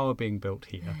no tower being built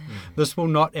here. This will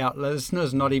not this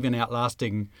is not even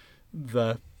outlasting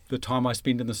the time I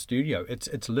spend in the studio.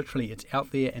 It's literally, it's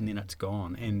out there and then it's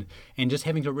gone. And just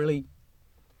having to really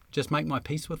just make my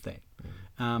peace with that.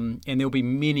 And there'll be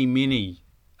many, many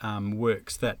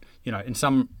works that, in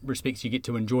some respects you get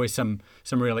to enjoy some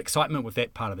real excitement with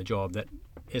that part of the job. That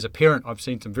as a parent, I've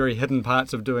seen some very hidden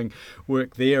parts of doing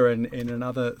work there and in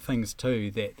other things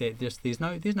too. That there's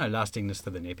no lastingness to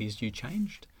the nappies. You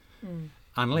changed,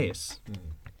 unless,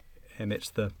 and that's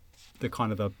the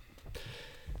kind of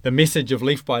the message of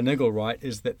Leaf by Niggle, right?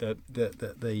 Is that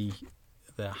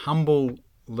the humble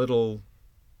little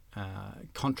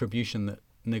contribution that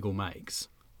Niggle makes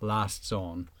lasts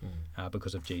on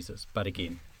because of Jesus. But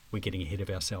again, we're getting ahead of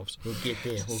ourselves. We'll get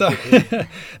there.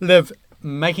 Liv,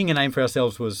 making a name for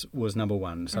ourselves was number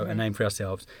one. So a name for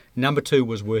ourselves. Number two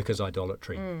was work as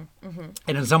idolatry. And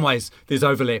in some ways, there's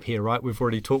overlap here, right? We've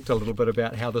already talked a little bit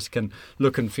about how this can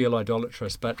look and feel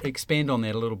idolatrous, but expand on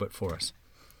that a little bit for us.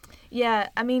 Yeah,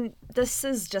 I mean, this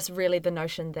is just really the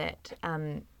notion that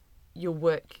your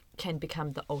work can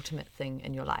become the ultimate thing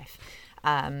in your life.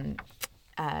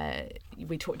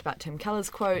 We talked about Tim Keller's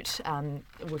quote,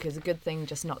 work is a good thing,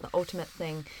 just not the ultimate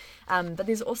thing. But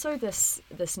there's also this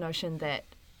notion that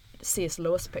C.S.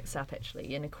 Lewis picks up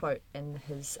actually in a quote in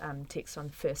his text on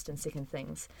first and second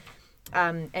things.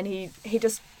 And he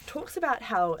just talks about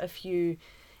how if you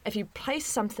place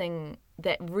something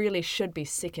that really should be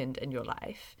second in your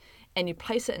life and you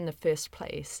place it in the first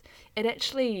place, it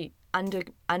actually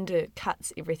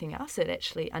undercuts everything else. It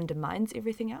actually undermines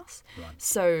everything else. Right.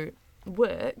 So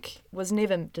work was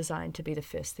never designed to be the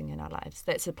first thing in our lives.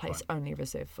 That's a place only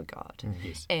reserved for God.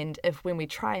 Yes. And when we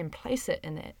try and place it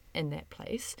in that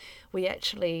place, we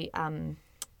actually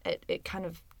it kind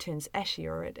of turns ashy,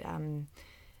 or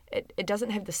it doesn't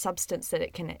have the substance that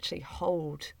it can actually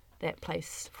hold that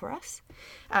place for us.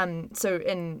 So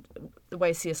in the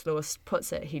way C.S. Lewis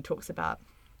puts it, he talks about,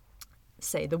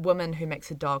 say, the woman who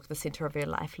makes a dog the centre of her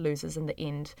life loses in the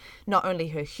end not only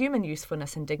her human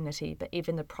usefulness and dignity, but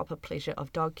even the proper pleasure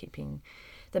of dog keeping.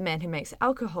 The man who makes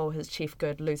alcohol his chief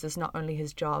good loses not only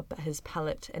his job, but his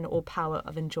palate and all power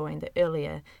of enjoying the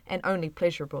earlier and only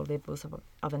pleasurable levels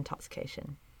of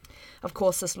intoxication. Of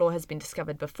course, this law has been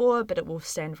discovered before, but it will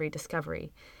stand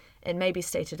rediscovery. It may be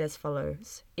stated as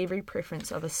follows: every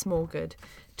preference of a small good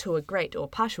to a great or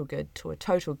partial good to a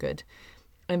total good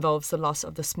involves the loss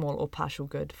of the small or partial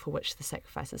good for which the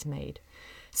sacrifice is made.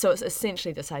 So it's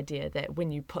essentially this idea that when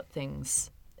you put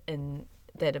things in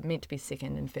that are meant to be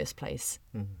second in first place,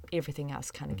 everything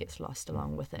else kind of gets lost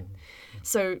along with it.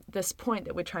 So this point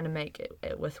that we're trying to make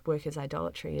with work as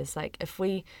idolatry is like, if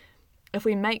we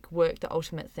make work the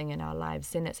ultimate thing in our lives,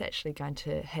 then it's actually going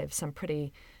to have some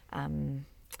pretty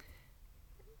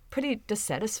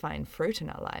dissatisfying fruit in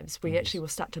our lives. We actually will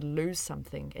start to lose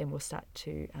something, and we'll start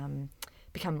to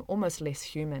become almost less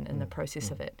human in the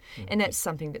process of it. And that's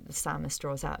something that the psalmist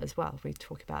draws out as well. We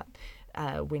talk about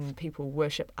when people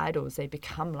worship idols, they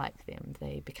become like them.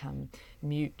 They become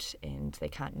mute, and they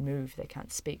can't move, they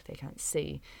can't speak, they can't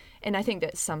see. And I think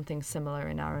that's something similar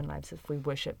in our own lives. If we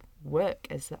worship work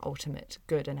as the ultimate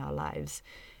good in our lives,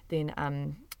 then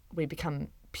we become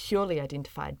purely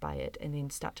identified by it, and then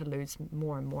start to lose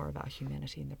more and more of our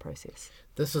humanity in the process.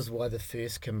 This is why the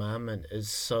first commandment is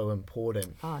so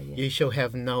important. Oh, yeah. You shall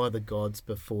have no other gods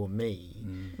before me.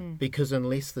 Because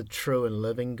unless the true and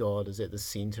living God is at the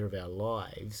centre of our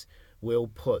lives, we'll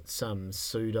put some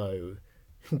pseudo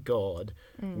God,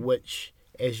 which,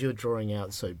 as you're drawing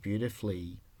out so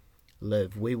beautifully,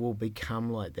 Liv, we will become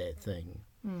like that thing.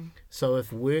 So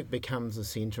if work becomes the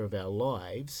centre of our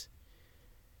lives,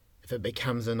 if it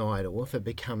becomes an idol, if it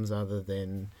becomes other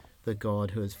than the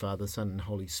God who is Father, Son and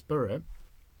Holy Spirit,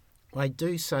 I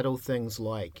do subtle things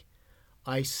like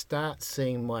I start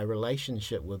seeing my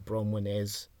relationship with Bronwyn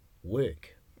as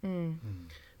work.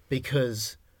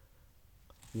 Because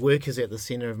work is at the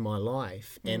centre of my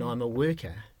life, and I'm a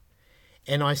worker.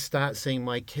 And I start seeing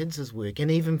my kids as work,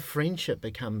 and even friendship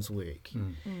becomes work.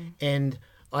 And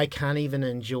I can't even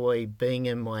enjoy being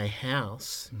in my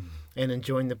house and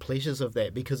enjoying the pleasures of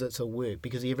that because it's a work,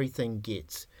 because everything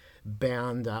gets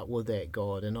bound up with that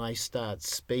God. And I start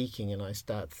speaking, and I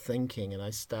start thinking, and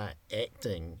I start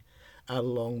acting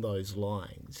along those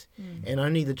lines. And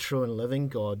only the true and living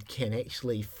God can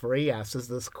actually free us, as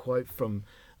this quote from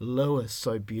Lewis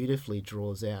so beautifully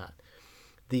draws out,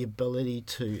 the ability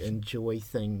to enjoy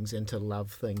things and to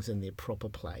love things in their proper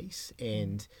place.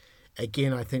 And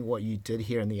again, I think what you did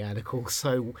here in the article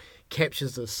so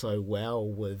captures this so well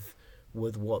with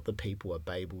what the people at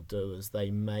Babel do, is they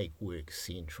make work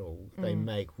central. They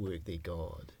make work their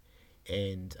God.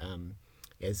 And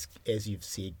as you've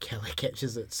said, Keller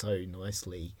captures it so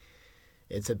nicely.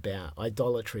 It's about,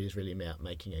 idolatry is really about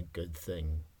making a good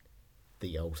thing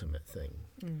the ultimate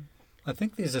thing. I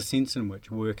think there's a sense in which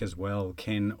work as well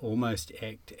can almost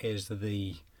act as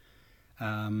the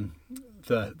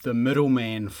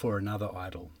middleman for another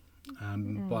idol.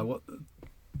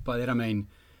 By that I mean,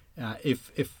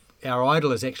 if our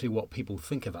idol is actually what people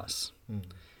think of us,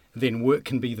 then work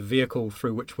can be the vehicle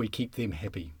through which we keep them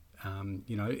happy.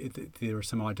 There are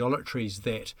some idolatries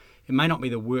that it may not be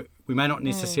the work. We may not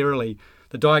necessarily.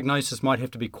 The diagnosis might have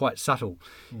to be quite subtle,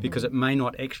 because it may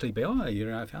not actually be.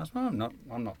 I'm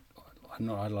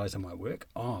not idolising my work.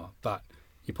 But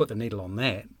you put the needle on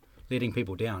that, letting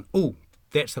people down. Oh,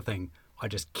 that's the thing I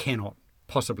just cannot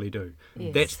possibly do.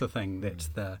 Yes. That's the thing. That's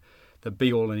the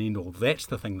be all and end all. That's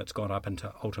the thing that's got up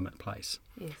into ultimate place.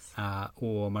 Yes.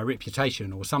 Or my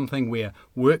reputation, or something where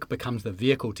work becomes the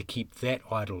vehicle to keep that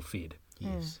idol fed.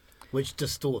 Yes. Which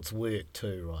distorts work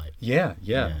too, right? Yeah.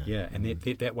 And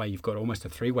that way you've got almost a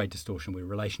three-way distortion where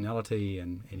relationality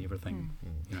and everything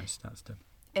starts to...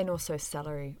 And also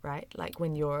salary, right? Like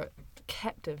when you're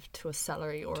captive to a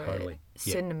salary or Totally. a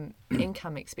certain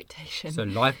income expectation. So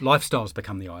lifestyles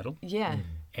become the idol, Yeah.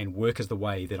 and work is the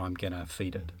way that I'm going to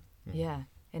feed it. Yeah.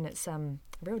 And it's a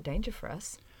real danger for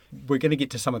us. We're going to get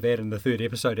to some of that in the third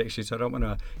episode, actually, so I don't want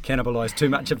to cannibalise too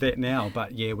much of that now.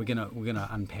 But yeah, we're gonna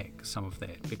unpack some of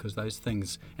that, because those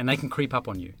things, and they can creep up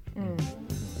on you.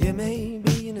 You may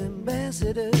be an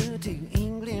ambassador to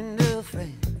England or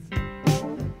France.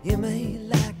 You may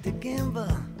like to gamble.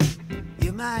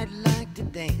 You might like to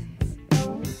dance.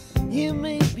 You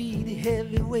may be the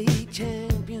heavyweight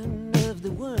champion of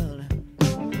the world.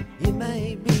 You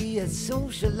may be a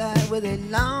socialite with a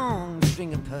long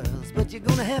string of pearls, but you're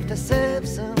gonna have to serve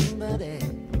somebody.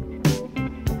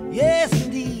 Yes,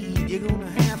 indeed, you're gonna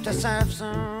have to serve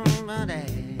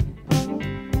somebody.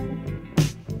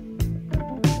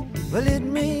 Well, it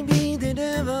may be the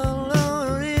devil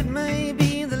or it may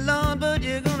be the Lord, but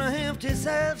you're gonna have to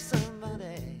serve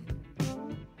somebody.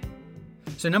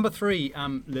 So number 3,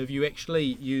 Liv, you actually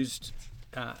used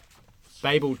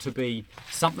Babel to be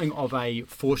something of a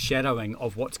foreshadowing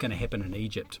of what's going to happen in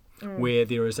Egypt, where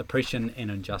there is oppression and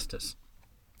injustice.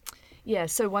 Yeah,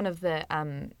 so one of the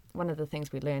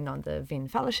things we learn on the Venn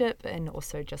Fellowship, and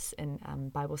also just in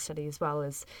Bible study as well,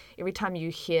 is every time you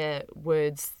hear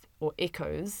words or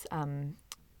echoes,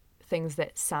 things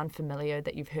that sound familiar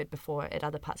that you've heard before at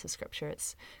other parts of Scripture,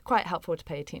 it's quite helpful to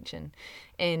pay attention.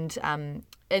 And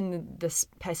in this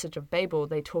passage of Babel,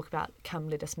 they talk about, come,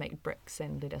 let us make bricks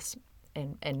and let us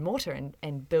and mortar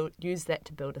and use that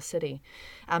to build a city,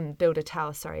 build a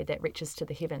tower, that reaches to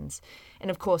the heavens. And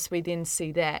of course, we then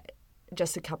see that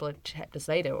just a couple of chapters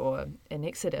later, or in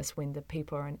Exodus, when the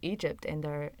people are in Egypt and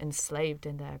they're enslaved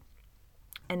and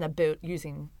they're built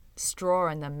using straw,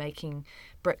 and they're making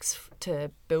bricks to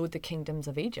build the kingdoms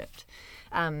of Egypt.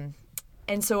 And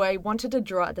so I wanted to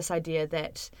draw out this idea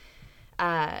that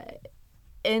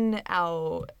in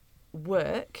our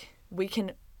work, we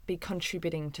can be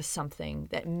contributing to something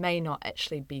that may not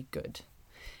actually be good.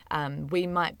 We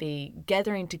might be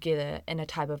gathering together in a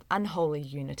type of unholy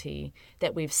unity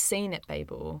that we've seen at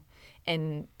Babel,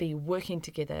 and be working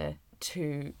together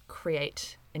to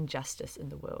create injustice in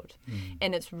the world.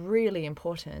 And it's really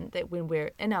important that when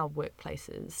we're in our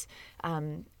workplaces,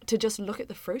 to just look at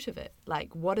the fruit of it.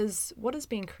 Like, what is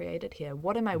being created here?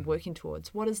 What am I working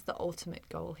towards? What is the ultimate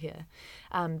goal here?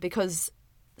 Because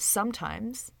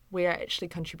sometimes we are actually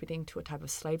contributing to a type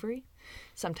of slavery.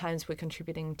 Sometimes we're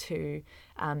contributing to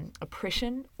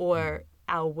oppression, or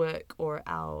our work, or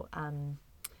our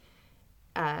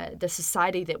the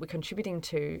society that we're contributing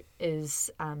to is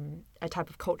a type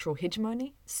of cultural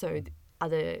hegemony. So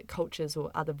other cultures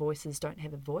or other voices don't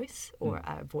have a voice, or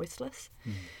are voiceless.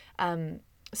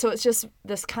 So it's just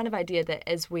this kind of idea that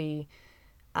as we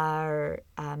are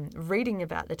reading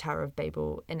about the Tower of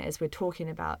Babel, and as we're talking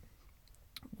about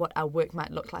what our work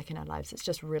might look like in our lives, it's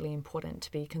just really important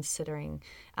to be considering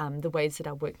the ways that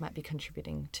our work might be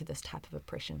contributing to this type of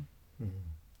oppression.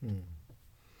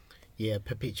 Yeah,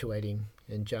 perpetuating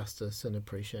injustice and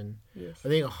oppression. Yes. I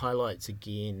think it highlights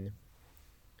again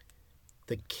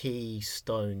the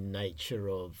keystone nature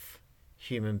of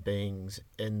human beings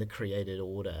in the created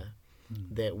order,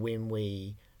 that when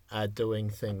we are doing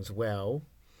things well,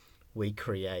 we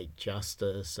create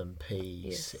justice and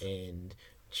peace and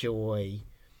joy.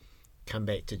 Come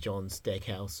back to John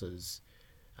Stackhouse's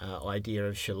idea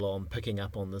of shalom, picking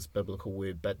up on this biblical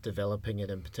word, but developing it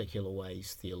in particular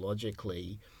ways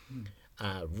theologically,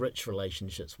 rich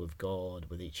relationships with God,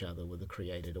 with each other, with the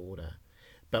created order.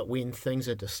 But when things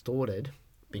are distorted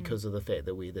because of the fact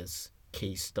that we're this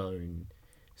keystone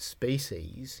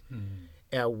species,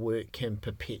 our work can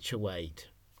perpetuate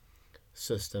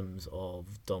systems of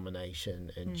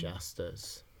domination and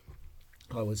injustice.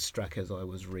 I was struck as I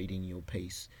was reading your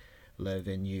piece, Liv,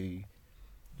 and you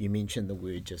mentioned the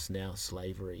word just now,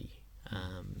 slavery.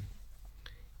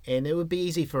 And it would be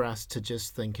easy for us to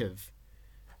just think of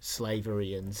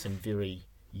slavery in some very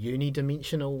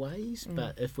unidimensional ways,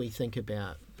 but if we think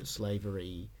about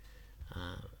slavery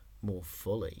more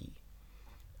fully,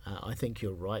 I think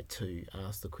you're right to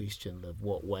ask the question of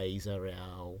what ways are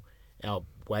our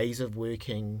ways of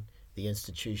working, the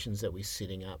institutions that we're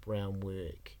setting up around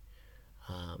work,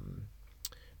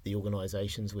 the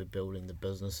organisations we're building, the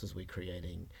businesses we're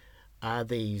creating, are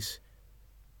these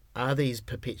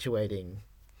perpetuating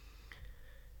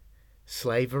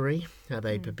slavery? Are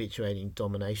they perpetuating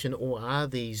domination? Or are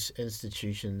these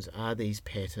institutions, are these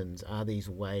patterns, are these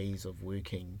ways of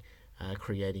working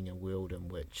creating a world in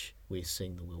which we're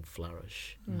seeing the world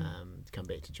flourish? To come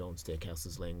back to John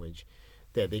Stackhouse's language,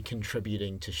 that they're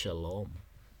contributing to shalom.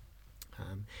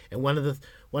 And one of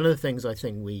the things I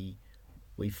think we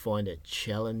find it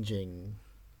challenging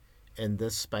in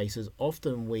this space is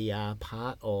often we are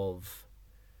part of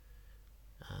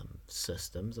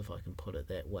systems, if I can put it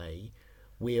that way,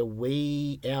 where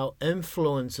our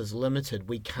influence is limited.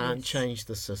 We can't change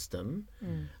the system.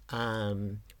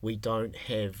 We don't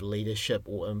have leadership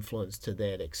or influence to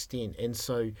that extent, and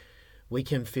so we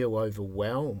can feel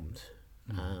overwhelmed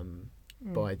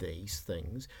by these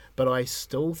things. But I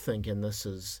still think, and this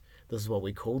is what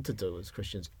we're called to do as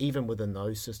Christians, even within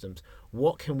those systems,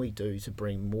 what can we do to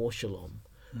bring more shalom?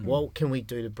 What can we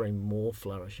do to bring more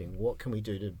flourishing? What can we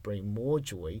do to bring more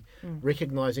joy?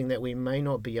 Recognising that we may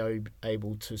not be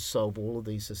able to solve all of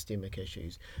these systemic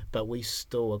issues, but we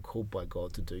still are called by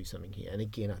God to do something here. And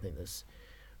again, I think this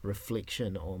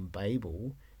reflection on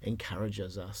Babel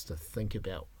encourages us to think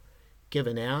about,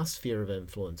 given our sphere of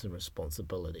influence and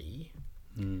responsibility,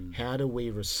 how do we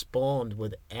respond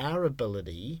with our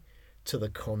ability to the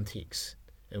context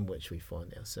in which we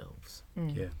find ourselves?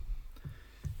 Yeah.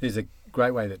 There's a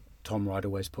great way that Tom Wright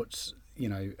always puts,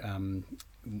 God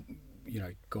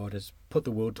has put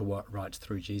the world to rights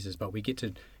through Jesus, but we get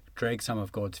to drag some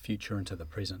of God's future into the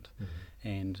present.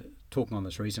 And talking on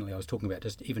this recently, I was talking about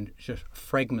just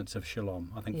fragments of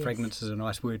shalom. I think fragments is a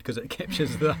nice word because it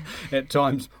captures the, at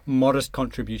times, modest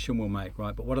contribution we'll make,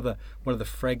 right? But what are the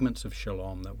fragments of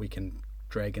shalom that we can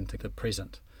drag into the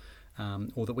present,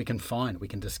 or that we can find, we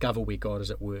can discover where God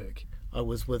is at work? I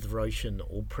was with Roshan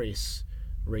Allpress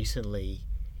recently,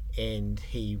 and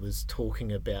he was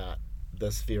talking about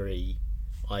this very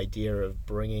idea of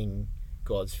bringing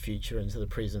God's future into the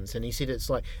present. And he said it's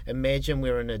like, imagine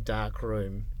we're in a dark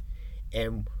room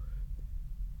and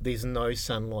there's no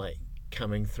sunlight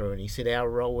coming through. And he said our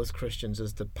role as Christians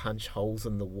is to punch holes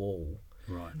in the wall,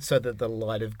 right, so that the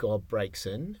light of God breaks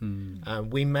in.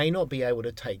 We may not be able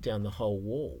to take down the whole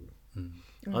wall.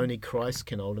 Only Christ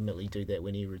can ultimately do that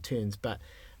when he returns. But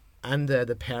under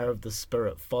the power of the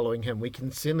Spirit following him, we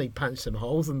can certainly punch some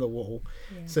holes in the wall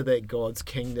so that God's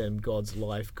kingdom, God's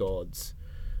life, God's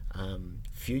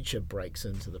future breaks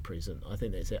into the present. I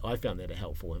think I found that a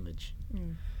helpful image.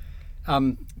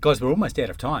 Guys, we're almost out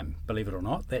of time, believe it or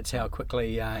not. That's how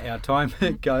quickly our time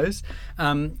goes.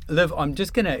 Liv, I'm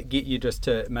just going to get you just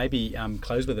to maybe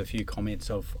close with a few comments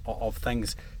of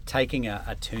things taking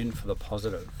a turn for the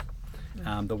positive.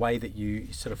 The way that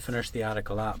you sort of finished the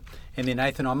article up. And then,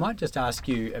 Nathan, I might just ask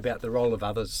you about the role of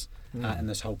others in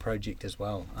this whole project as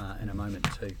well in a moment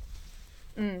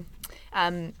too.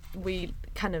 We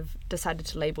kind of decided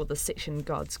to label this section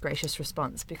God's gracious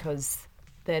response because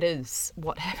that is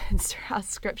what happens throughout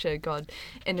Scripture. God,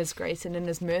 in His grace and in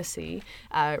His mercy,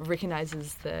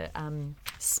 recognises the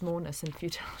smallness and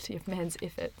futility of man's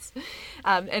efforts,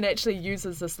 and actually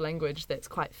uses this language that's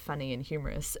quite funny and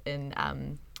humorous.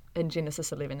 In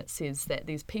Genesis 11, it says that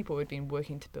these people had been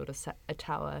working to build a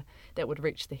tower that would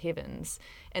reach the heavens.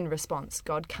 In response,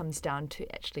 God comes down to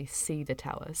actually see the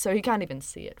tower. So He can't even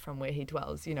see it from where He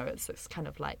dwells. It's this kind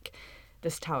of like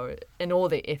this tower, in all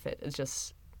their effort, is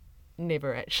just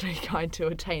never actually going to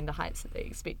attain the heights that they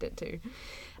expect it to.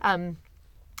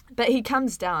 But He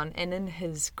comes down, and in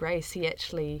His grace, He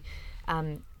actually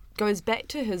goes back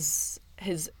to His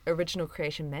his original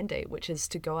creation mandate, which is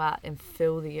to go out and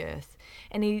fill the earth.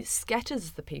 And he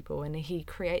scatters the people, and he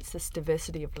creates this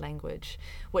diversity of language,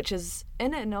 which is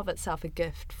in and of itself a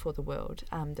gift for the world,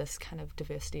 this kind of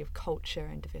diversity of culture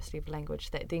and diversity of language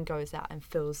that then goes out and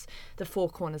fills the four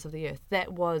corners of the earth.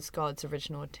 That was God's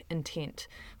original intent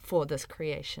for this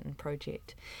creation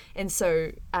project. And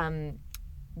so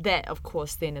that, of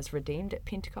course, then is redeemed at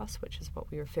Pentecost, which is what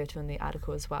we refer to in the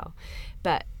article as well.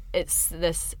 But it's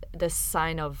this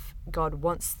sign of God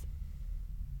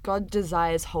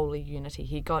desires holy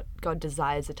unity. God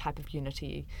desires a type of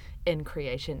unity in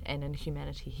creation and in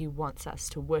humanity. He wants us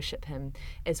to worship him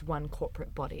as one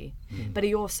corporate body, but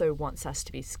he also wants us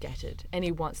to be scattered, and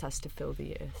he wants us to fill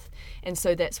the earth. And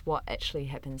so that's what actually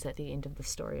happens at the end of the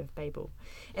story of Babel.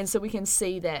 And so we can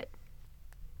see that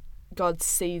God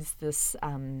sees this,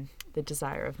 the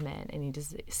desire of man, and he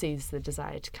sees the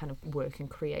desire to kind of work and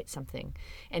create something,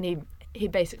 and he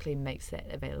basically makes that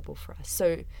available for us.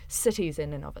 So cities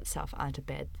in and of itself aren't a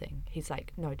bad thing. He's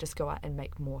like, no, just go out and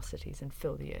make more cities and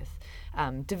fill the earth.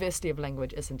 Diversity of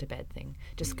language isn't a bad thing.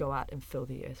 Just go out and fill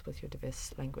the earth with your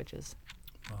diverse languages.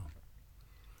 Wow.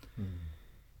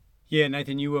 Yeah,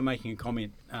 Nathan, you were making a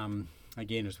comment,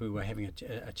 again, as we were having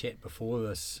a chat before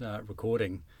this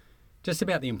recording, just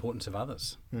about the importance of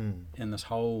others in this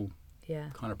whole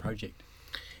kind of project.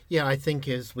 Yeah, I think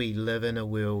as we live in a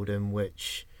world in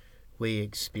which we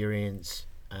experience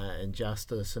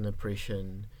injustice and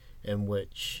oppression, in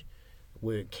which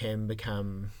work can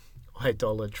become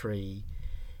idolatry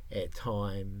at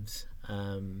times,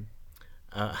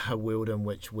 a world in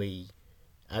which we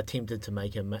are tempted to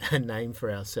make a name for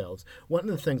ourselves, one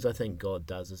of the things I think God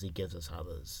does is he gives us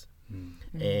others.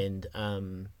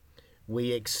 And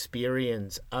we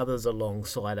experience others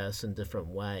alongside us in different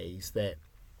ways that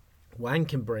one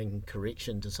can bring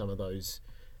correction to some of those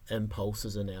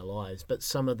impulses in our lives, but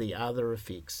some of the other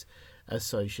effects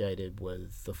associated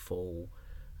with the fall,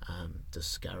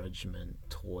 discouragement,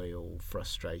 toil,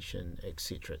 frustration,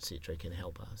 etc., can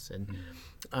help us.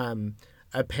 And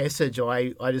a passage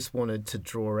I just wanted to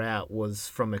draw out was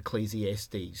from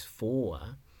Ecclesiastes 4.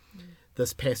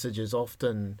 This passage is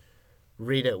often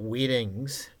read at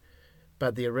weddings,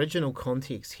 but the original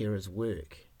context here is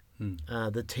work.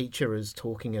 The teacher is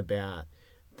talking about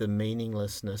the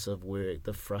meaninglessness of work,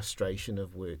 the frustration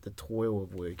of work, the toil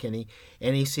of work. And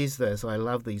he says this, I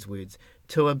love these words,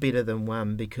 two are better than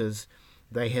one because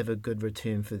they have a good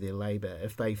return for their labour.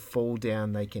 If they fall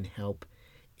down, they can help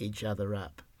each other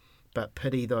up. But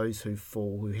pity those who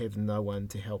fall, who have no one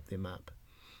to help them up.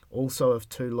 Also, if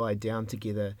two lie down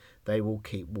together, they will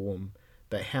keep warm.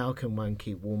 But how can one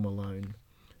keep warm alone?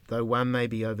 Though one may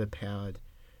be overpowered,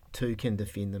 two can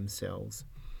defend themselves.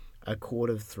 A cord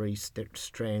of three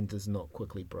strands is not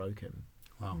quickly broken.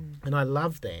 Wow. And I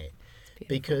love that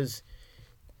because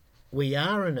we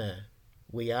are in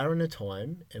a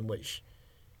time in which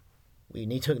we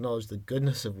need to acknowledge the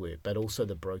goodness of work, but also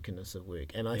the brokenness of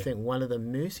work. And I think one of the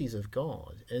mercies of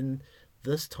God in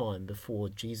this time before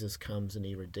Jesus comes and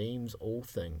he redeems all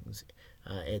things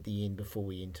at the end before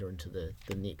we enter into the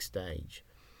next stage,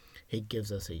 he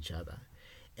gives us each other.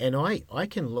 And I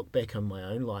can look back on my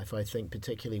own life, I think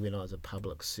particularly when I was a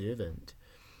public servant,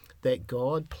 that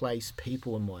God placed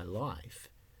people in my life,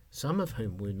 some of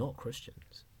whom were not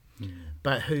Christians,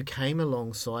 but who came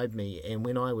alongside me, and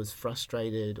when I was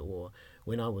frustrated or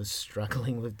when I was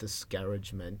struggling with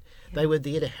discouragement, they were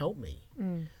there to help me.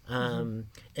 And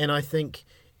I think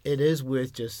it is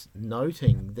worth just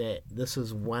noting that this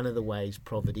is one of the ways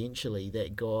providentially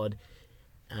that God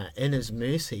in his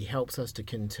mercy helps us to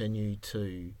continue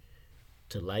to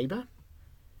labour,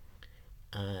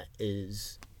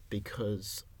 is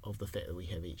because of the fact that we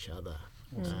have each other.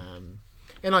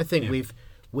 And I think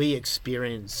we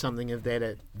experience something of that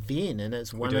at Venn, and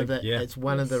it's one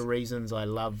of the reasons I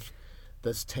love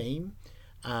this team.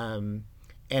 And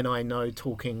I know,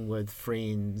 talking with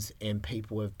friends and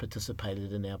people who have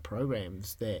participated in our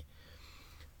programs, that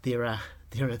their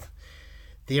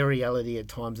reality at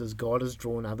times is God has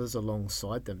drawn others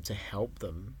alongside them to help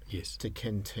them to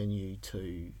continue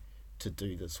to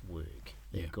do this work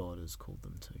that God has called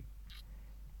them to.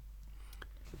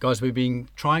 Guys, we've been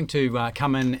trying to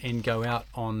come in and go out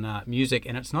on music,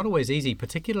 and it's not always easy,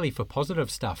 particularly for positive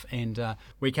stuff. And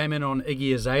we came in on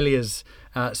Iggy Azalea's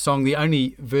song, the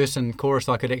only verse and chorus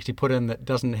I could actually put in that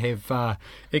doesn't have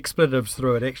expletives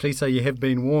through it, actually, so you have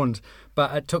been warned.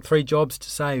 But it took 3 jobs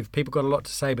to save. People got a lot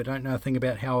to say, but don't know a thing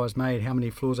about how I was made, how many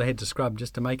floors I had to scrub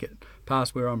just to make it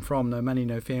past where I'm from. No money,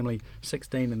 no family,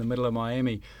 16 in the middle of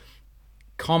Miami.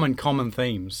 Common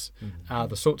themes are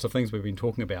the sorts of things we've been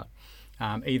talking about.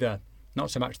 Either not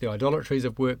so much the idolatries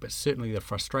of work, but certainly the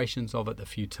frustrations of it, the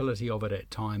futility of it at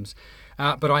times.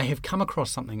 But I have come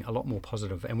across something a lot more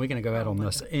positive, and we're going to go out on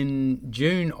this. In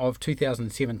June of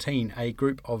 2017, a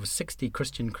group of 60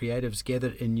 Christian creatives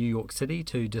gathered in New York City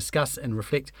to discuss and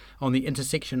reflect on the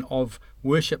intersection of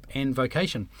worship and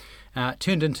vocation.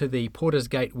 Turned into the Porter's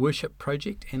Gate Worship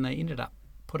Project, and they ended up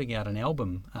putting out an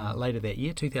album later that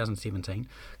year, 2017,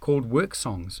 called Work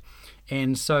Songs.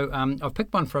 And so I've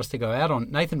picked one for us to go out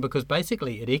on, Nathan, because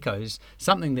basically it echoes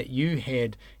something that you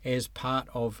had as part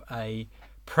of a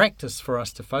practice for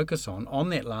us to focus on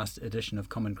that last edition of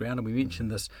Common Ground. And we mentioned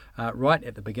this right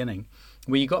at the beginning,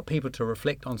 where you got people to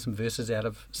reflect on some verses out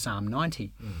of Psalm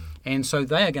 90. And so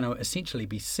they are going to essentially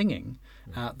be singing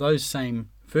those same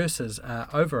verses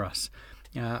over us,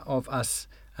 of us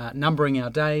numbering our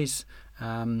days,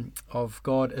 of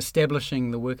God establishing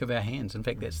the work of our hands. In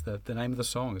fact, that's the name of the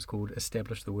song, is called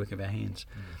Establish the Work of Our Hands.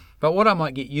 But what I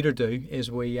might get you to do as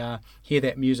we hear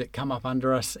that music come up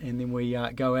under us and then we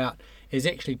go out is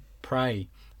actually pray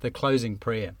the closing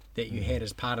prayer that you had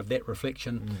as part of that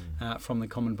reflection from the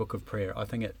Common Book of Prayer. I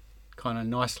think it kind of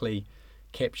nicely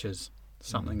captures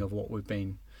something of what we've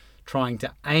been trying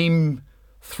to aim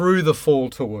through the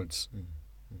fall towards.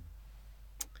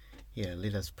 Yeah,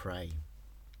 let us pray.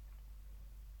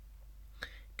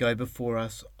 Go before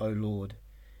us, O Lord,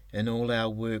 in all our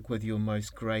work with your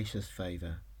most gracious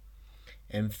favour,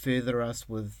 and further us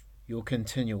with your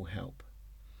continual help,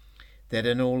 that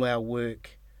in all our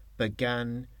work,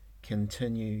 begun,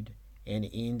 continued, and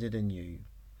ended in you,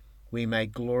 we may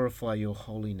glorify your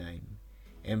holy name,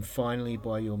 and finally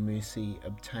by your mercy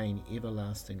obtain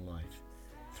everlasting life,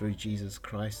 through Jesus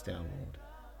Christ our Lord.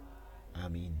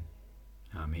 Amen.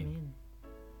 Amen.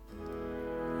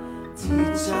 Teach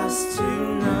us to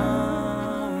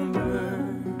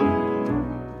number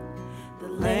the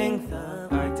length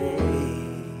of our days.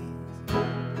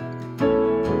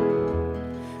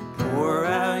 Pour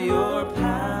out your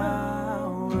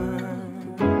power.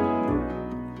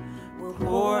 We'll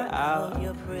pour out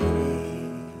your praise.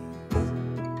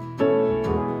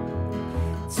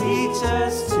 Teach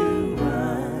us to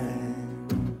run,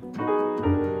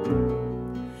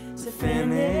 to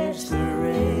finish the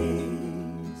race.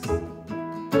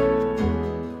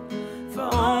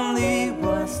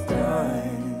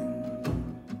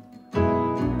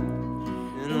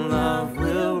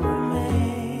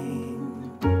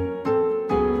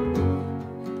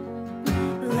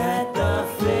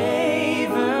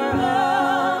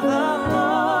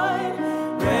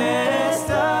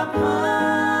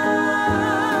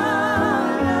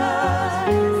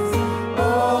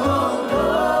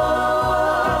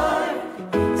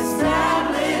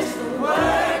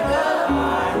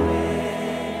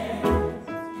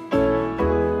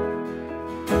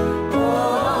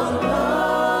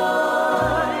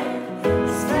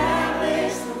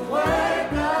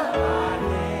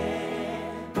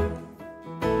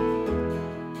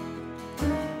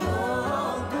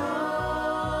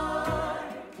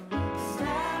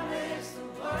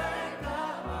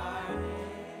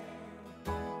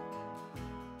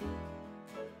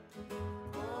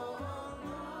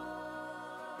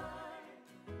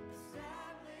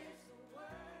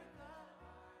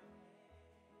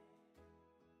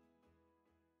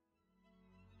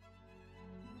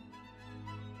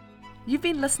 You've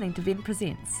been listening to Venn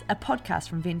Presents, a podcast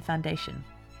from Venn Foundation.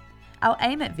 Our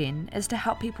aim at Venn is to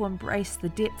help people embrace the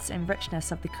depths and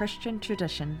richness of the Christian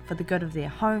tradition for the good of their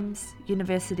homes,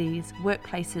 universities,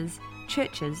 workplaces,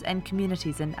 churches and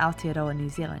communities in Aotearoa, New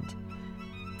Zealand.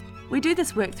 We do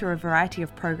this work through a variety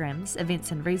of programs,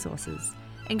 events and resources,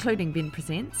 including Venn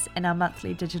Presents and our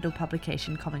monthly digital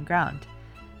publication Common Ground.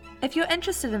 If you're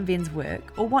interested in Venn's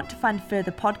work or want to find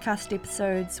further podcast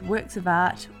episodes, works of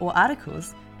art or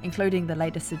articles, including the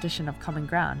latest edition of Common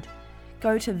Ground,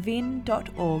 go to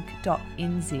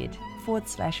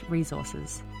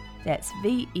venn.org.nz/resources. That's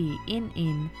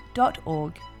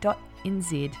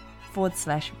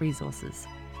venn.org.nz/resources.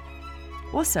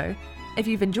 Also, if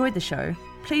you've enjoyed the show,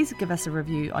 please give us a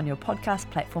review on your podcast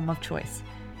platform of choice.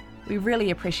 We really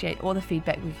appreciate all the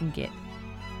feedback we can get.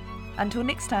 Until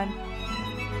next time.